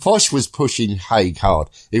purpose. Foch was pushing Haig hard.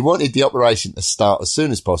 He wanted the operation to start as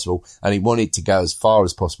soon as possible, and he wanted to go as far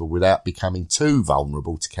as possible without becoming too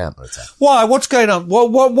vulnerable to counterattack. Why? What's going on?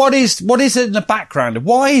 What is it in the background?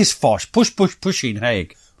 Why is Foch pushing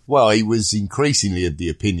Haig? Well, he was increasingly of the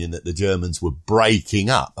opinion that the Germans were breaking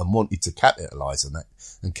up and wanted to capitalise on that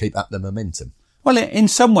and keep up the momentum. Well, in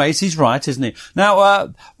some ways, he's right, isn't he?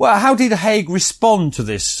 Now, how did Haig respond to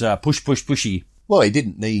this pushy? Well, he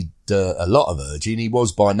didn't need a lot of urging. He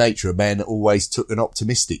was by nature a man that always took an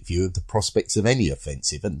optimistic view of the prospects of any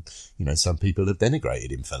offensive. And, some people have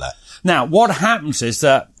denigrated him for that. Now, what happens is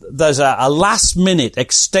that there's a last minute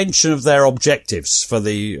extension of their objectives for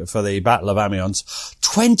the Battle of Amiens,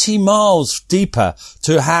 20 miles deeper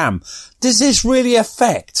to Ham. Does this really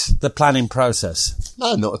affect the planning process?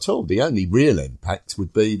 No, not at all. The only real impact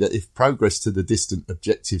would be that if progress to the distant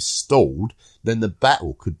objectives stalled, then the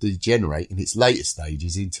battle could degenerate in its later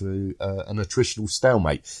stages into an attritional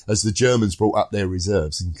stalemate as the Germans brought up their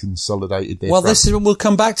reserves and consolidated their front. We'll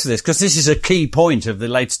come back to this because this is a key point of the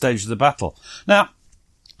late stage of the battle. Now,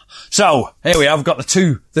 so here we are. We've got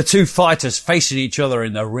the two fighters facing each other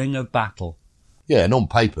in the ring of battle. Yeah, and on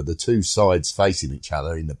paper, the two sides facing each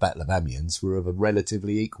other in the Battle of Amiens were of a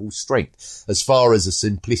relatively equal strength. As far as a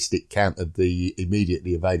simplistic count of the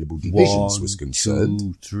immediately available divisions was concerned.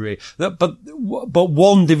 1, 2, 3. But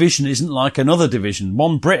one division isn't like another division.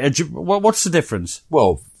 What's the difference?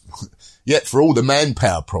 Well, yet for all the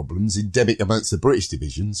manpower problems endemic amongst the British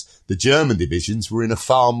divisions, the German divisions were in a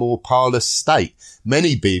far more parlous state,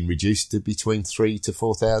 many being reduced to between 3,000 to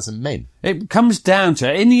 4,000 men. It comes down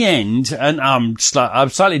to, in the end, and I'm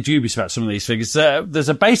slightly dubious about some of these figures, there's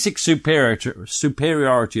a basic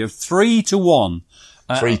superiority of 3 to 1.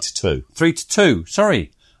 3 to 2. 3 to 2.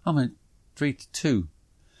 Sorry. I meant 3 to 2. You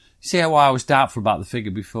see how I was doubtful about the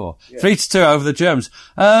figure before? Yeah. 3 to 2 over the Germans.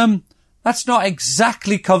 That's not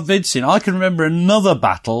exactly convincing. I can remember another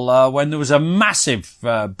battle when there was a massive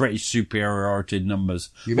British superiority in numbers.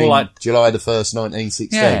 You mean like July the 1st,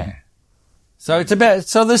 1916? Yeah. So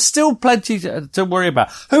so there's still plenty to worry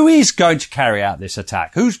about. Who is going to carry out this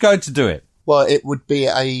attack? Who's going to do it? Well, it would be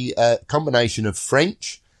a combination of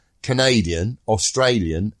French, Canadian,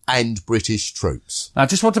 Australian and British troops. Now, I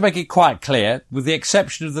just want to make it quite clear, with the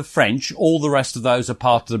exception of the French, all the rest of those are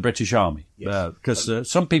part of the British Army. Yes. Because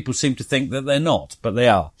some people seem to think that they're not, but they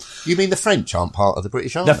are. You mean the French aren't part of the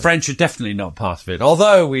British Army? The French are definitely not part of it,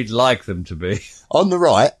 although we'd like them to be. On the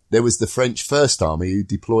right, there was the French First Army who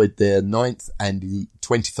deployed their 9th and the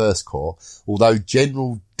 21st Corps, although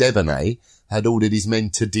General Debenay had ordered his men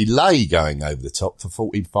to delay going over the top for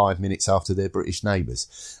 45 minutes after their British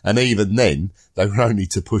neighbours. And even then, they were only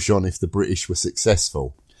to push on if the British were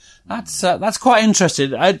successful. That's quite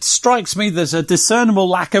interesting. It strikes me there's a discernible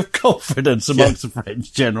lack of confidence amongst the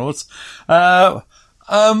French generals.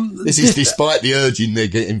 This is despite the urging they're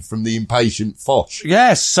getting from the impatient Foch.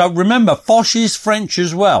 Yes, so remember, Foch is French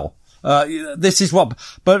as well. This is what,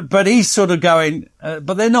 but he's sort of going,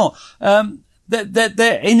 but they're not.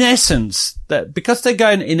 They're in essence, because they're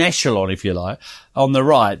going in echelon, if you like, on the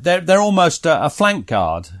right, they're almost a flank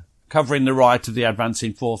guard. covering the right of the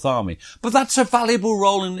advancing Fourth Army. But that's a valuable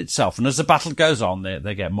role in itself, and as the battle goes on,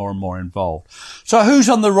 they get more and more involved. So who's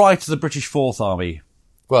on the right of the British Fourth Army?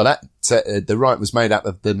 Well, the right was made up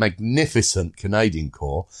of the magnificent Canadian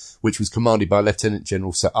Corps, which was commanded by Lieutenant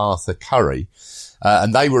General Sir Arthur Currie,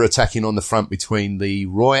 and they were attacking on the front between the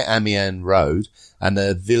Roye-Amiens Road and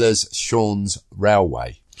the Villers-Chans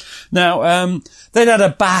Railway. Now, they'd had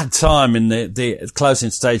a bad time in the closing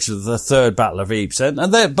stage of the Third Battle of Ypres,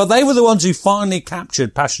 but they were the ones who finally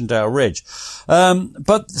captured Passchendaele Ridge.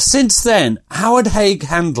 But since then, how had Haig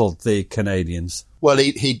handled the Canadians? Well,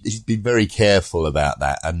 he'd been very careful about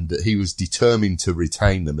that, and he was determined to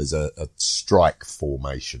retain them as a strike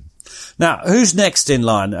formation. Now, who's next in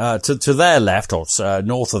line? To their left, or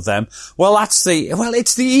north of them? Well, it's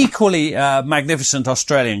the equally magnificent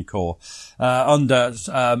Australian Corps under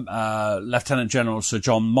Lieutenant General Sir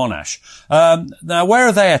John Monash. Now, where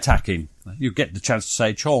are they attacking? You get the chance to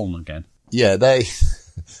say Chaulnes again. Yeah, they're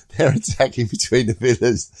attacking between the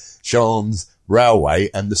Villers-Chans Railway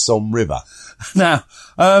and the Somme River. Now,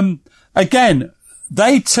 again,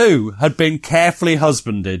 they too had been carefully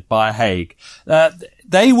husbanded by Haig.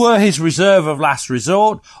 They were his reserve of last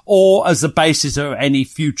resort, or as the basis of any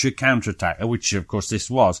future counterattack, which of course this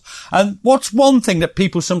was. And what's one thing that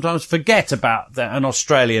people sometimes forget about an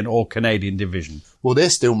Australian or Canadian division? Well, they're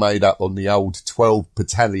still made up on the old 12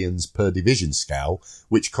 battalions per division scale,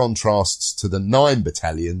 which contrasts to the 9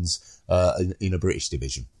 battalions in a British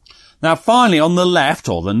division. Now, finally, on the left,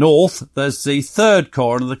 or the north, there's the Third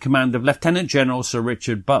Corps under the command of Lieutenant General Sir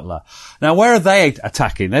Richard Butler. Now, where are they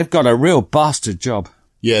attacking? They've got a real bastard job.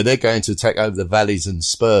 Yeah, they're going to attack over the valleys and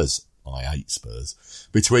spurs. I hate spurs.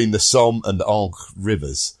 Between the Somme and the Ancre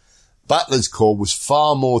rivers. Butler's corps was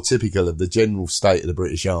far more typical of the general state of the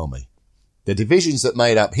British Army. The divisions that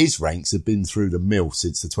made up his ranks had been through the mill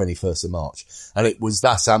since the 21st of March, and it was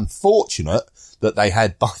thus unfortunate that they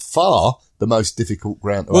had by far the most difficult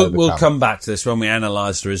ground to overcome. We'll come back to this when we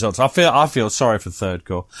analyse the results. I feel sorry for Third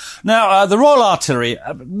Corps. Now, the Royal Artillery,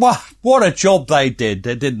 what a job they did,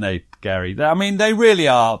 didn't they, Gary? I mean, they really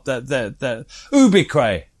are, they're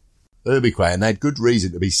ubique. And they had good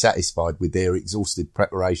reason to be satisfied with their exhaustive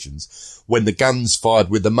preparations when the guns fired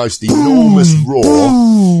with the most enormous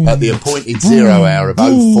roar at the appointed 0 hour of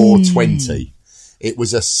 04:20. It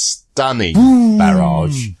was a stunning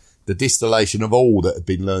barrage. The distillation of all that had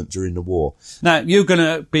been learnt during the war. Now, you're going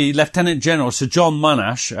to be Lieutenant General Sir John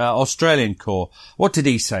Monash, Australian Corps. What did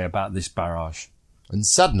he say about this barrage? And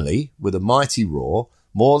suddenly, with a mighty roar,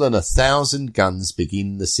 more than 1,000 guns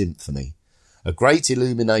begin the symphony. A great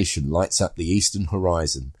illumination lights up the eastern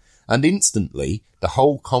horizon, and instantly the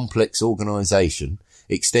whole complex organisation,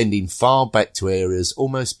 extending far back to areas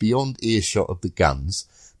almost beyond earshot of the guns,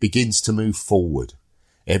 begins to move forward.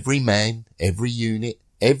 Every man, every unit,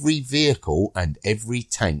 every vehicle and every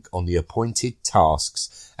tank on the appointed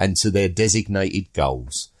tasks and to their designated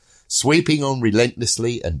goals, sweeping on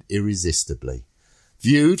relentlessly and irresistibly.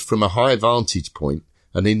 Viewed from a high vantage point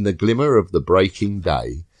and in the glimmer of the breaking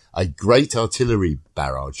day, a great artillery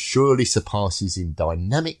barrage surely surpasses in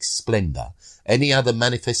dynamic splendour any other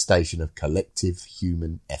manifestation of collective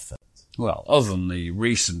human effort. Well, other than the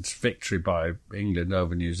recent victory by England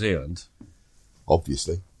over New Zealand.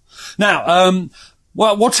 Obviously. Now,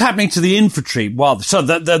 well, what's happening to the infantry? Well, so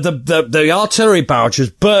the artillery barrage has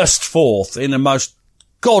burst forth in a most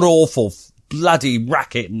god-awful bloody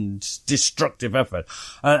racket and destructive effort,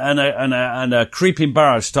 and a creeping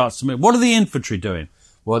barrage starts to move. What are the infantry doing?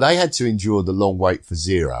 Well, they had to endure the long wait for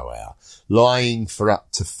 0 hour, lying for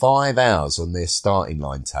up to 5 hours on their starting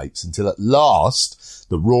line tapes until at last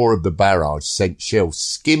the roar of the barrage sent shells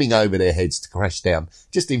skimming over their heads to crash down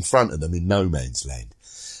just in front of them in no man's land.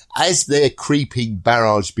 As their creeping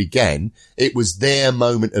barrage began, it was their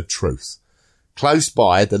moment of truth. Close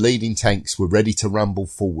by, the leading tanks were ready to rumble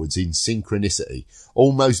forwards in synchronicity,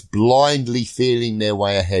 almost blindly feeling their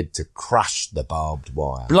way ahead to crush the barbed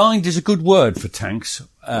wire. Blind is a good word for tanks.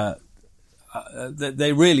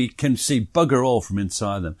 They really can see bugger all from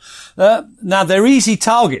inside them. Now, they're easy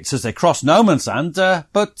targets as they cross no man's land,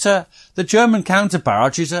 but the German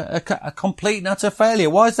counter-barrage is a complete and utter failure.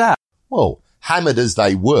 Why is that? Well, hammered as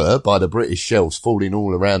they were by the British shells falling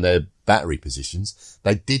all around their battery positions,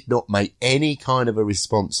 they did not make any kind of a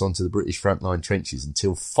response onto the British frontline trenches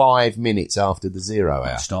until 5 minutes after the 0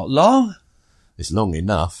 hour. It's not long. It's long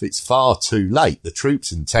enough. It's far too late. The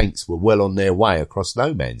troops and tanks were well on their way across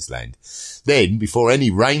no man's land. Then, before any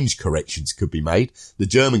range corrections could be made, the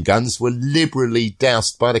German guns were liberally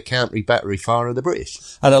doused by the counter-battery fire of the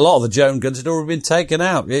British. And a lot of the German guns had already been taken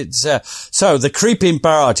out. It's so the creeping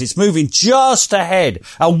barrage, it's moving just ahead.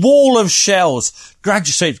 A wall of shells,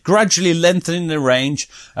 gradually lengthening the range,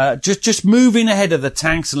 just moving ahead of the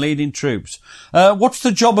tanks and leading troops. What's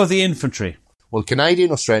the job of the infantry? Well,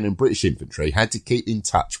 Canadian, Australian and British infantry had to keep in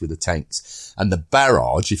touch with the tanks and the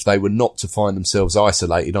barrage if they were not to find themselves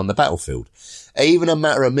isolated on the battlefield. Even a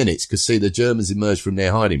matter of minutes could see the Germans emerge from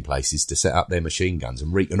their hiding places to set up their machine guns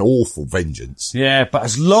and wreak an awful vengeance. Yeah, but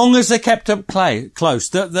as long as they kept up close,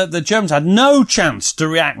 the Germans had no chance to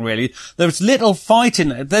react, really. There was little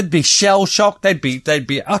fighting. They'd be shell-shocked. They'd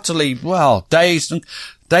be utterly, dazed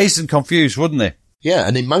and confused, wouldn't they? Yeah,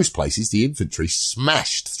 and in most places, the infantry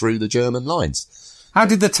smashed through the German lines. How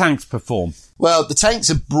did the tanks perform? Well, the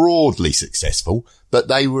tanks are broadly successful, but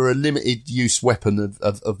they were a limited-use weapon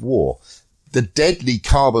of war. The deadly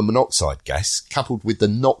carbon monoxide gas, coupled with the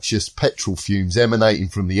noxious petrol fumes emanating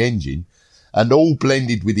from the engine, and all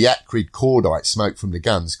blended with the acrid cordite smoke from the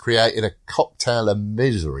guns, created a cocktail of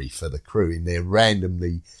misery for the crew in their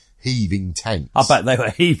randomly heaving tanks. I bet they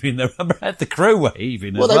were heaving. The crew were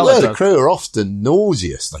heaving. Well, they were. The crew are often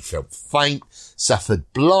nauseous. They felt faint, suffered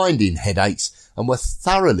blinding headaches, and were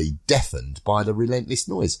thoroughly deafened by the relentless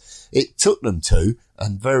noise. It took them to,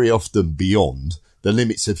 and very often beyond, the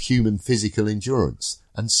limits of human physical endurance.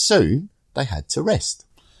 And soon they had to rest.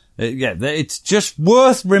 It's just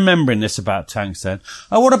worth remembering this about tanks then.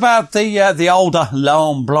 What about the older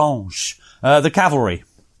L'Arme Blanche, the cavalry?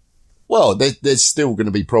 Well, there's still going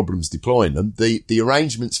to be problems deploying them. The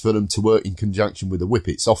arrangements for them to work in conjunction with the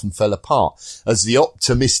Whippets often fell apart, as the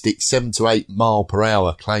optimistic 7 to 8 mile per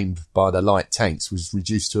hour claimed by the light tanks was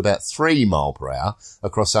reduced to about 3 mile per hour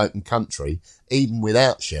across open country, even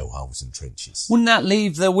without shell holes and trenches. Wouldn't that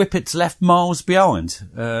leave the Whippets left miles behind?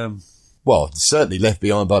 Well, certainly left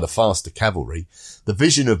behind by the faster cavalry. The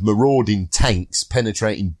vision of marauding tanks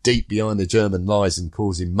penetrating deep behind the German lines and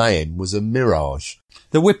causing mayhem was a mirage.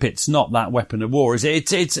 The Whippet's not that weapon of war, is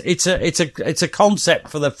it? It's a concept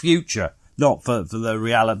for the future, not for the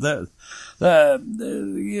reality. Yeah,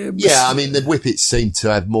 I mean, the Whippets seem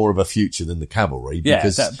to have more of a future than the cavalry.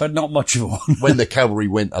 Because but not much of one. When the cavalry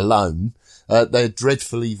went alone, they're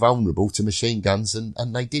dreadfully vulnerable to machine guns, and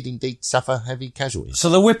they did indeed suffer heavy casualties. So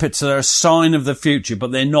the Whippets are a sign of the future,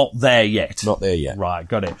 but they're not there yet. Not there yet. Right,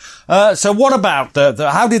 got it. So what about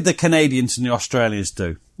how did the Canadians and the Australians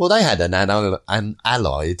do? Well, they had an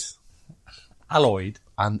alloyed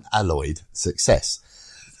success.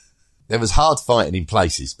 There was hard fighting in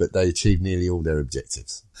places, but they achieved nearly all their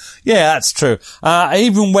objectives. Yeah, that's true.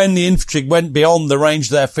 Even when the infantry went beyond the range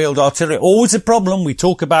of their field artillery, always a problem. We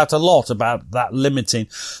talk about a lot about that limiting.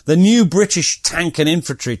 The new British tank and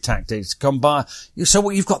infantry tactics come by. So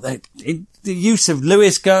what you've got there, the use of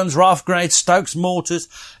Lewis guns, rifle grenades, Stokes mortars.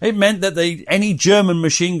 It meant that any German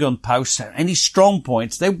machine gun posts, any strong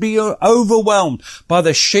points, they would be overwhelmed by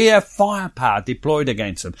the sheer firepower deployed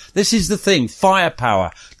against them. This is the thing, firepower.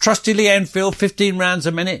 Trusty Lee Enfield, 15 rounds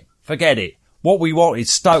a minute, forget it. What we want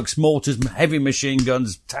is Stokes mortars, heavy machine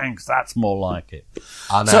guns, tanks. That's more like it.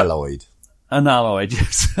 Unalloyed. Unalloyed,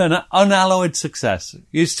 yes. An unalloyed success.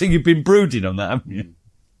 You've been brooding on that, haven't you?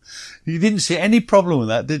 You didn't see any problem with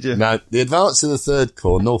that, did you? No, the advance of the Third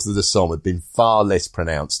Corps north of the Somme had been far less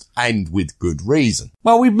pronounced, and with good reason.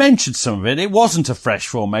 Well, we mentioned some of it. It wasn't a fresh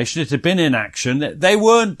formation. It had been in action. They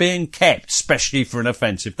weren't being kept specially for an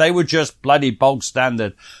offensive. They were just bloody bog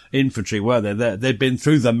standard infantry, were they? They'd been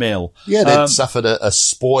through the mill. Yeah, they'd suffered a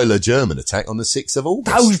spoiler German attack on the 6th of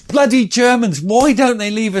August. Those bloody Germans, why don't they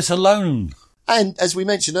leave us alone? And as we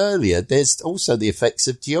mentioned earlier, there's also the effects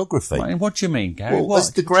of geography. What do you mean, Gary? Well,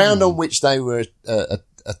 the ground on which they were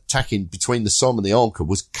attacking between the Somme and the Ancre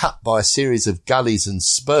was cut by a series of gullies and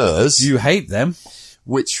spurs. You hate them.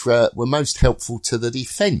 Which were most helpful to the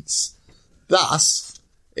defence. Thus,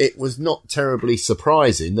 it was not terribly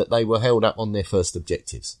surprising that they were held up on their first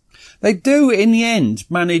objectives. They do, in the end,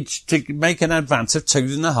 manage to make an advance of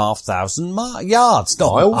 2,500 yards.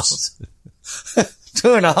 Miles?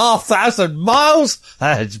 2,500 miles?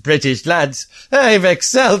 That's British lads. They've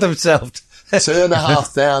excelled themselves.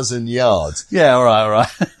 2,500 yards. Yeah, all right.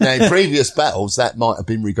 Now, in previous battles, that might have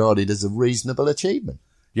been regarded as a reasonable achievement.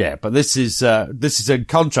 Yeah, but this is in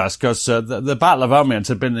contrast because the Battle of Amiens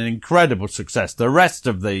had been an incredible success. The rest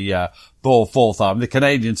of the Boer Fourth Army, the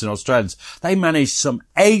Canadians and Australians, they managed some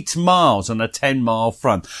 8 miles on a 10-mile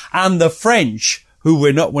front, and the French who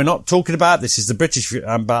we're not talking about. This is the British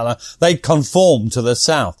battle. They conformed to the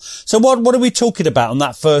South. So what are we talking about on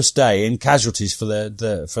that first day in casualties for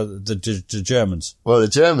the Germans? Well, the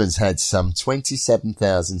Germans had some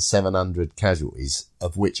 27,700 casualties,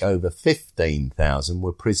 of which over 15,000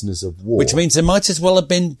 were prisoners of war. Which means they might as well have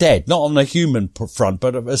been dead, not on the human front,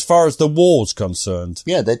 but as far as the war's concerned.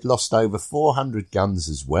 Yeah, they'd lost over 400 guns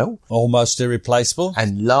as well. Almost irreplaceable.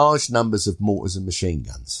 And large numbers of mortars and machine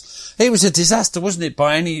guns. It was a disaster, wasn't it,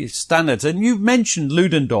 by any standards? And you mentioned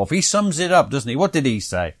Ludendorff. He sums it up, doesn't he? What did he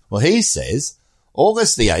say? Well, he says,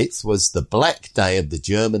 August the 8th was the black day of the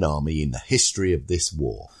German army in the history of this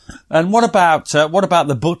war. And what about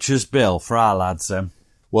the butcher's bill for our lads then?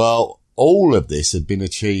 Well, all of this had been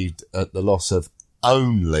achieved at the loss of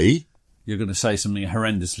only... You're going to say something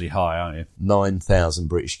horrendously high, aren't you? 9,000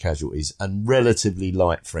 British casualties and relatively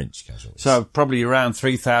light French casualties. So probably around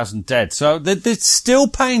 3,000 dead. So it's still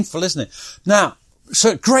painful, isn't it? Now,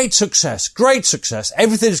 so great success.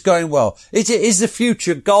 Everything's going well. Is the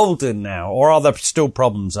future golden now, or are there still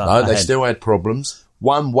problems ahead? No, they still had problems.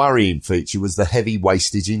 One worrying feature was the heavy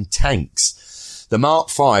wastage in tanks. The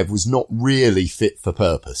Mark V was not really fit for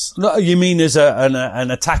purpose. No, you mean as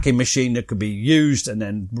an attacking machine that could be used and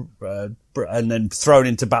then thrown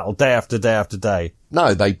into battle day after day after day?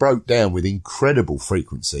 No, they broke down with incredible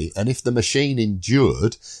frequency, and if the machine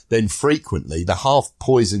endured, then frequently the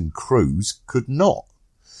half-poisoned crews could not.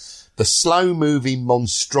 The slow-moving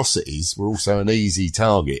monstrosities were also an easy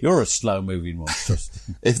target. You're a slow-moving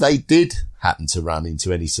monstrosity. If they did happen to run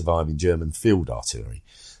into any surviving German field artillery.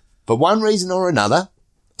 For one reason or another,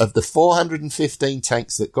 of the 415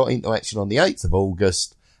 tanks that got into action on the 8th of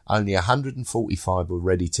August, only 145 were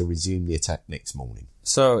ready to resume the attack next morning.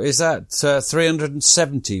 So is that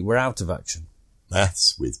 370 were out of action?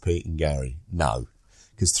 Maths with Pete and Gary. No,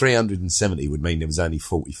 because 370 would mean there was only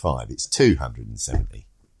 45. It's 270.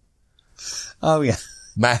 Oh, yeah.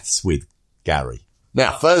 Maths with Gary.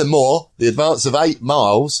 Now, furthermore, the advance of 8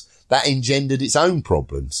 miles, that engendered its own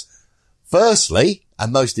problems. Firstly,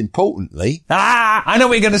 and most importantly... I know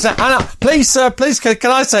what you're going to say. I know. Please, sir,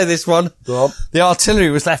 can I say this one? Go on. The artillery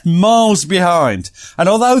was left miles behind. And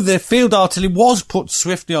although the field artillery was put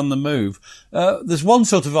swiftly on the move, there's one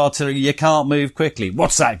sort of artillery you can't move quickly.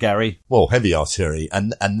 What's that, Gary? Well, heavy artillery.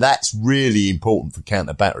 And that's really important for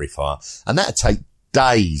counter-battery fire. And that'd take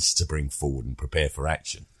days to bring forward and prepare for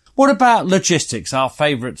action. What about logistics, our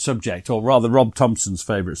favourite subject, or rather Rob Thompson's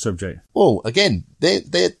favourite subject? Well, again,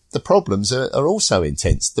 the problems are also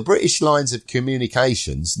intense. The British lines of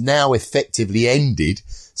communications now effectively ended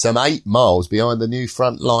some 8 miles behind the new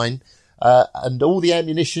front line, and all the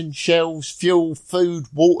ammunition, shells, fuel, food,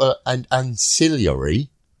 water and ancillary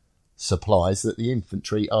supplies that the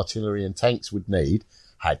infantry, artillery and tanks would need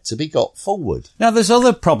had to be got forward. Now, there's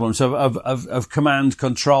other problems of command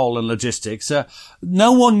control and logistics.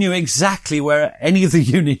 No one knew exactly where any of the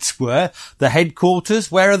units were. The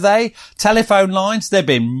headquarters, where are they? Telephone lines, they've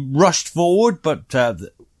been rushed forward, but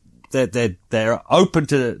they're open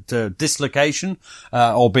to dislocation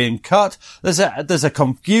or being cut. There's a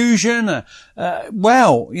confusion.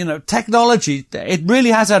 Technology, it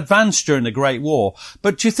really has advanced during the Great War.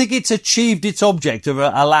 But do you think it's achieved its object of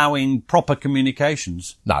allowing proper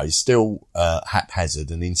communications? No, it's still haphazard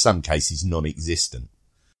and in some cases non-existent.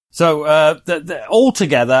 So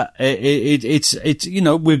altogether, it's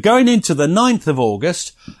we're going into the 9th of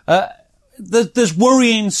August. There's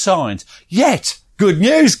worrying signs. Yet, good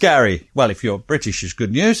news, Gary. Well, if you're British, it's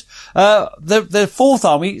good news. The Fourth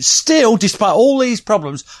Army still, despite all these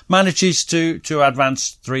problems, manages to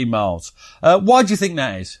advance 3 miles. Why do you think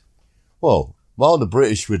that is? Well, while the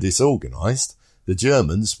British were disorganised, the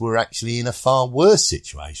Germans were actually in a far worse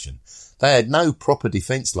situation. They had no proper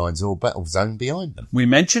defence lines or battle zone behind them. We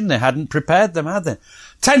mentioned they hadn't prepared them, had they?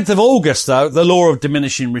 10th of August, though, the law of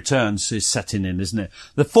diminishing returns is setting in, isn't it?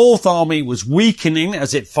 The Fourth Army was weakening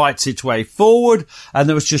as it fights its way forward, and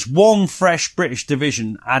there was just one fresh British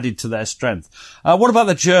division added to their strength. What about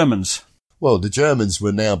the Germans? Well, the Germans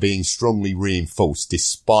were now being strongly reinforced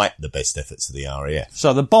despite the best efforts of the RAF.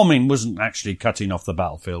 So the bombing wasn't actually cutting off the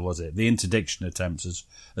battlefield, was it? The interdiction attempts,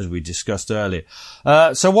 as we discussed earlier.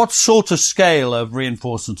 So what sort of scale of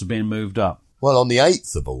reinforcements are being moved up? Well, on the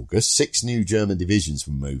 8th of August, 6 new German divisions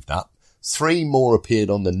were moved up. 3 more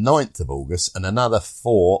appeared on the 9th of August and another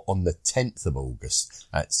 4 on the 10th of August.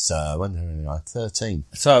 That's 13.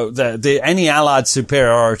 So any Allied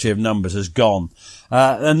superiority of numbers has gone.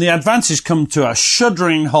 And the advances come to a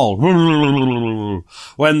shuddering halt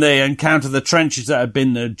when they encounter the trenches that had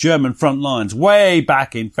been the German front lines way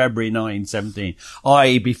back in February 1917,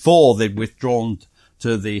 i.e. before they'd withdrawn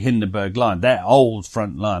to the Hindenburg line, their old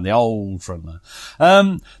front line,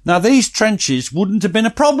 Now, these trenches wouldn't have been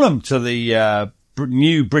a problem to the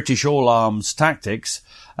new British all-arms tactics,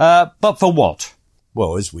 but for what?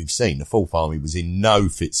 Well, as we've seen, the Fourth Army was in no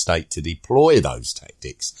fit state to deploy those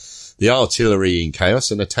tactics. The artillery in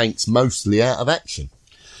chaos and the tanks mostly out of action.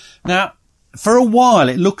 Now, for a while,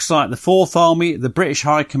 it looks like the Fourth Army, the British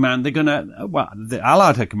High Command, the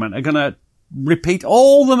Allied High Command are going to repeat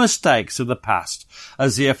all the mistakes of the past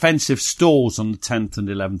as the offensive stalls on the 10th and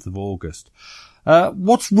 11th of August.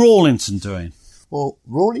 What's Rawlinson doing? Well,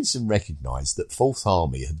 Rawlinson recognised that Fourth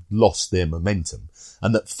Army had lost their momentum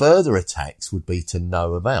and that further attacks would be to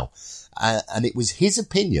no avail. And it was his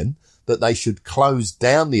opinion that they should close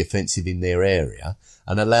down the offensive in their area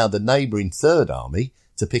and allow the neighbouring Third Army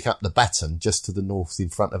to pick up the baton just to the north in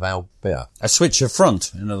front of Albert. A switch of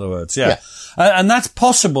front, in other words, yeah. And that's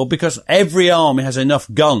possible because every army has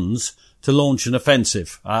enough guns to launch an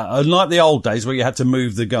offensive. Unlike the old days where you had to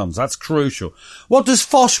move the guns. That's crucial. What does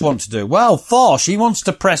Foch want to do? Well, Foch, he wants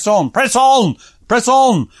to press on.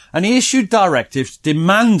 And he issued directives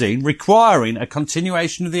requiring a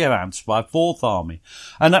continuation of the advance by Fourth Army.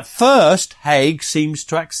 And at first, Haig seems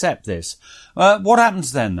to accept this. What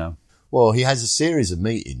happens then, though? Well, he has a series of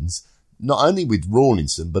meetings, not only with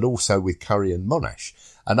Rawlinson, but also with Currie and Monash.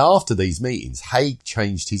 And after these meetings, Haig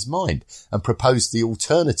changed his mind and proposed the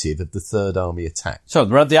alternative of the Third Army attack. So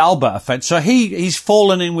the Albert offence. So he's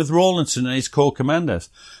fallen in with Rawlinson and his corps commanders.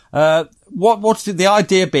 What's the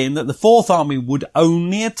idea being that the Fourth Army would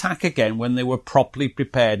only attack again when they were properly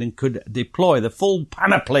prepared and could deploy the full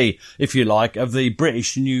panoply, if you like, of the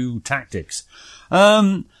British new tactics.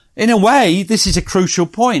 In a way, this is a crucial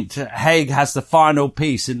point. Haig has the final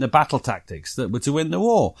piece in the battle tactics that were to win the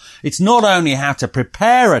war. It's not only how to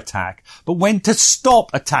prepare attack, but when to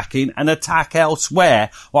stop attacking and attack elsewhere,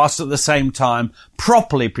 whilst at the same time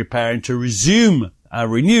properly preparing to resume a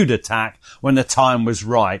renewed attack when the time was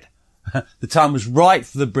right. The time was right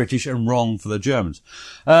for the British and wrong for the Germans.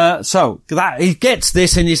 So he gets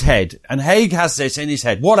this in his head, and Haig has this in his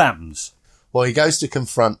head. What happens? Well, he goes to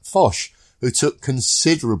confront Foch, who took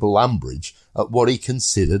considerable umbrage at what he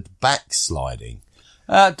considered backsliding.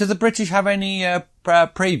 Do the British have any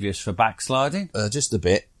previous for backsliding? Just a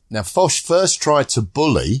bit. Now, Foch first tried to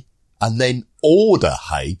bully and then order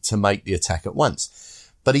Haig to make the attack at once.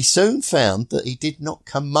 But he soon found that he did not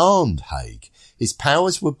command Haig. His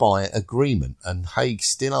powers were by agreement, and Haig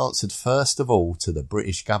still answered first of all to the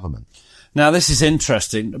British government. Now, this is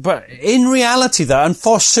interesting, but in reality, though, and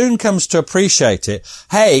Foch soon comes to appreciate it,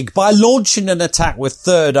 Haig, by launching an attack with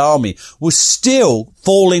Third Army, was still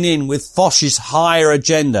falling in with Foch's higher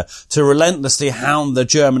agenda to relentlessly hound the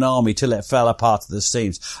German army till it fell apart at the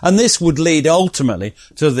seams. And this would lead ultimately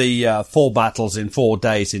to the 4 battles in 4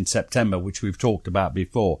 days in September, which we've talked about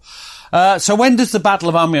before. So when does the Battle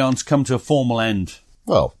of Amiens come to a formal end?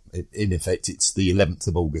 Well, in effect, it's the 11th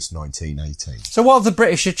of August 1918. So what have the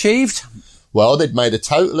British achieved? Well, they'd made a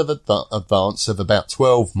total of advance of about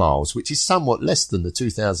 12 miles, which is somewhat less than the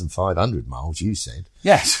 2,500 miles you said.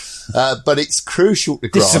 Yes. But it's crucial to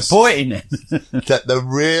grasp disappointing that the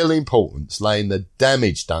real importance lay in the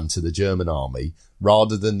damage done to the German army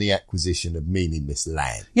rather than the acquisition of meaningless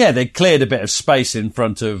land. Yeah, they cleared a bit of space in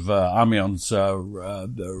front of Amiens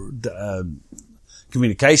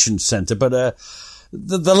communications centre, but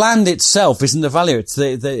the land itself isn't the value, it's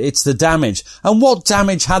the damage. And what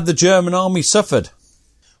damage had the German army suffered?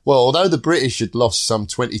 Well, although the British had lost some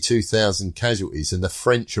 22,000 casualties and the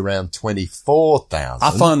French around 24,000.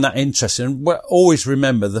 I find that interesting. Always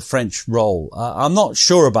remember the French role. I'm not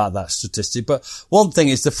sure about that statistic, but one thing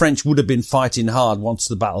is the French would have been fighting hard once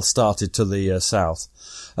the battle started to the south.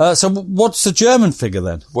 So what's the German figure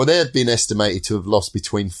then? Well, they had been estimated to have lost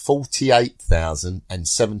between 48,000 and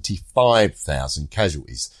 75,000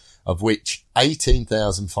 casualties, of which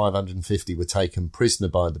 18,550 were taken prisoner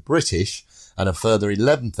by the British and a further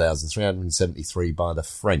 11,373 by the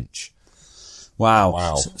French.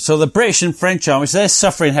 Wow. So the British and French armies, they're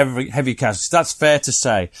suffering heavy casualties. That's fair to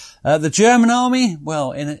say. The German army,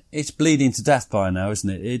 well, it's bleeding to death by now, isn't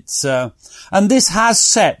it? It's, and this has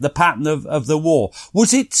set the pattern of the war.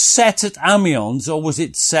 Was it set at Amiens or was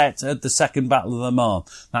it set at the Second Battle of the Marne?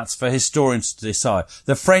 That's for historians to decide.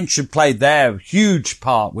 The French had played their huge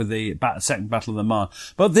part with the Second Battle of the Marne.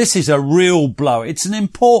 But this is a real blow. It's an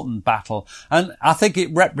important battle. And I think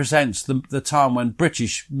it represents the time when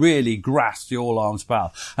British really grasped the all-arms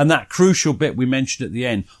battle. And that crucial bit we mentioned at the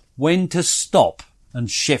end, when to stop and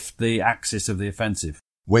shift the axis of the offensive.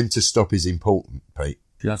 When to stop is important, Pete.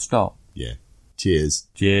 Just stop. Yeah. Cheers.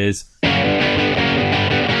 Cheers.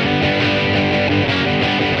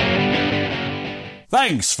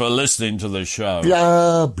 Thanks for listening to the show.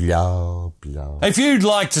 Blah, blah, blah. If you'd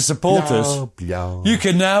like to support Blah, us, blah. you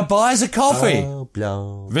can now buy us a coffee. Blah,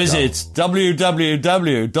 blah, Visit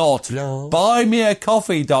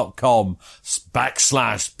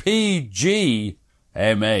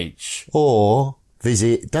www.buymeacoffee.com/PGMH. Or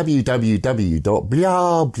visit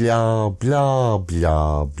www.blah,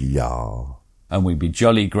 And we'd be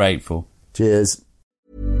jolly grateful. Cheers.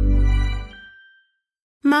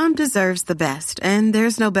 Mom deserves the best, and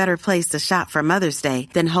there's no better place to shop for Mother's Day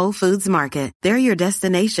than Whole Foods Market. They're your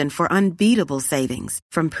destination for unbeatable savings,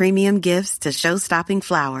 from premium gifts to show-stopping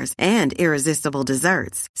flowers and irresistible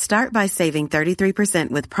desserts. Start by saving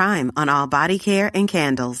 33% with Prime on all body care and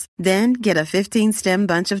candles. Then get a 15-stem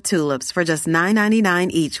bunch of tulips for just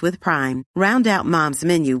 $9.99 each with Prime. Round out Mom's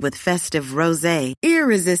menu with festive rosé,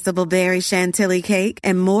 irresistible berry chantilly cake,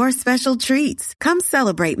 and more special treats. Come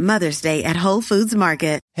celebrate Mother's Day at Whole Foods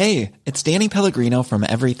Market. Hey, it's Danny Pellegrino from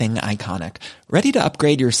Everything Iconic. Ready to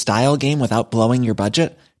upgrade your style game without blowing your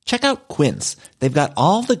budget? Check out Quince. They've got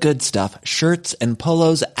all the good stuff, shirts and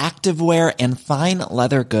polos, activewear, and fine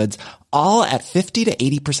leather goods, all at 50 to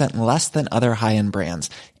 80% less than other high-end brands.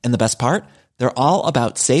 And the best part? They're all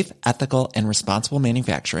about safe, ethical, and responsible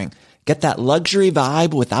manufacturing. Get that luxury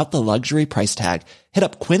vibe without the luxury price tag. Hit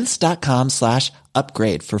up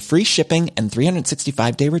quince.com/upgrade for free shipping and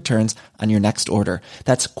 365-day returns on your next order.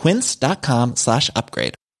 That's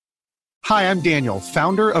quince.com/upgrade. Hi, I'm Daniel,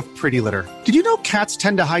 founder of Pretty Litter. Did you know cats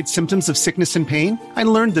tend to hide symptoms of sickness and pain? I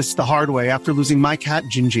learned this the hard way after losing my cat,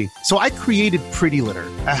 Gingy. So I created Pretty Litter,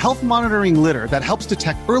 a health monitoring litter that helps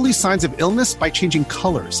detect early signs of illness by changing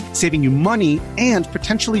colors, saving you money and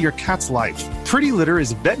potentially your cat's life. Pretty Litter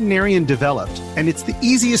is veterinarian developed, and it's the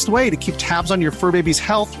easiest way to keep tabs on your fur baby's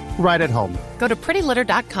health right at home. Go to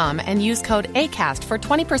prettylitter.com and use code ACAST for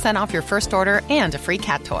 20% off your first order and a free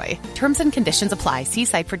cat toy. Terms and conditions apply. See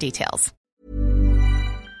site for details.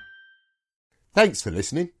 Thanks for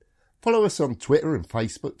listening. Follow us on Twitter and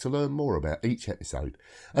Facebook to learn more about each episode.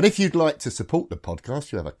 And if you'd like to support the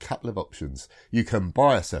podcast, you have a couple of options. You can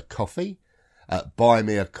buy us a coffee at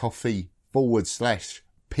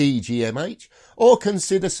buymeacoffee.com/PGMH, or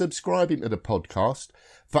consider subscribing to the podcast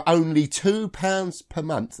for only £2 per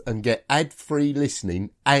month and get ad-free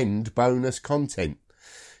listening and bonus content.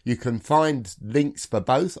 You can find links for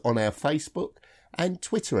both on our Facebook and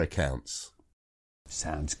Twitter accounts.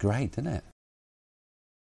 Sounds great, doesn't it?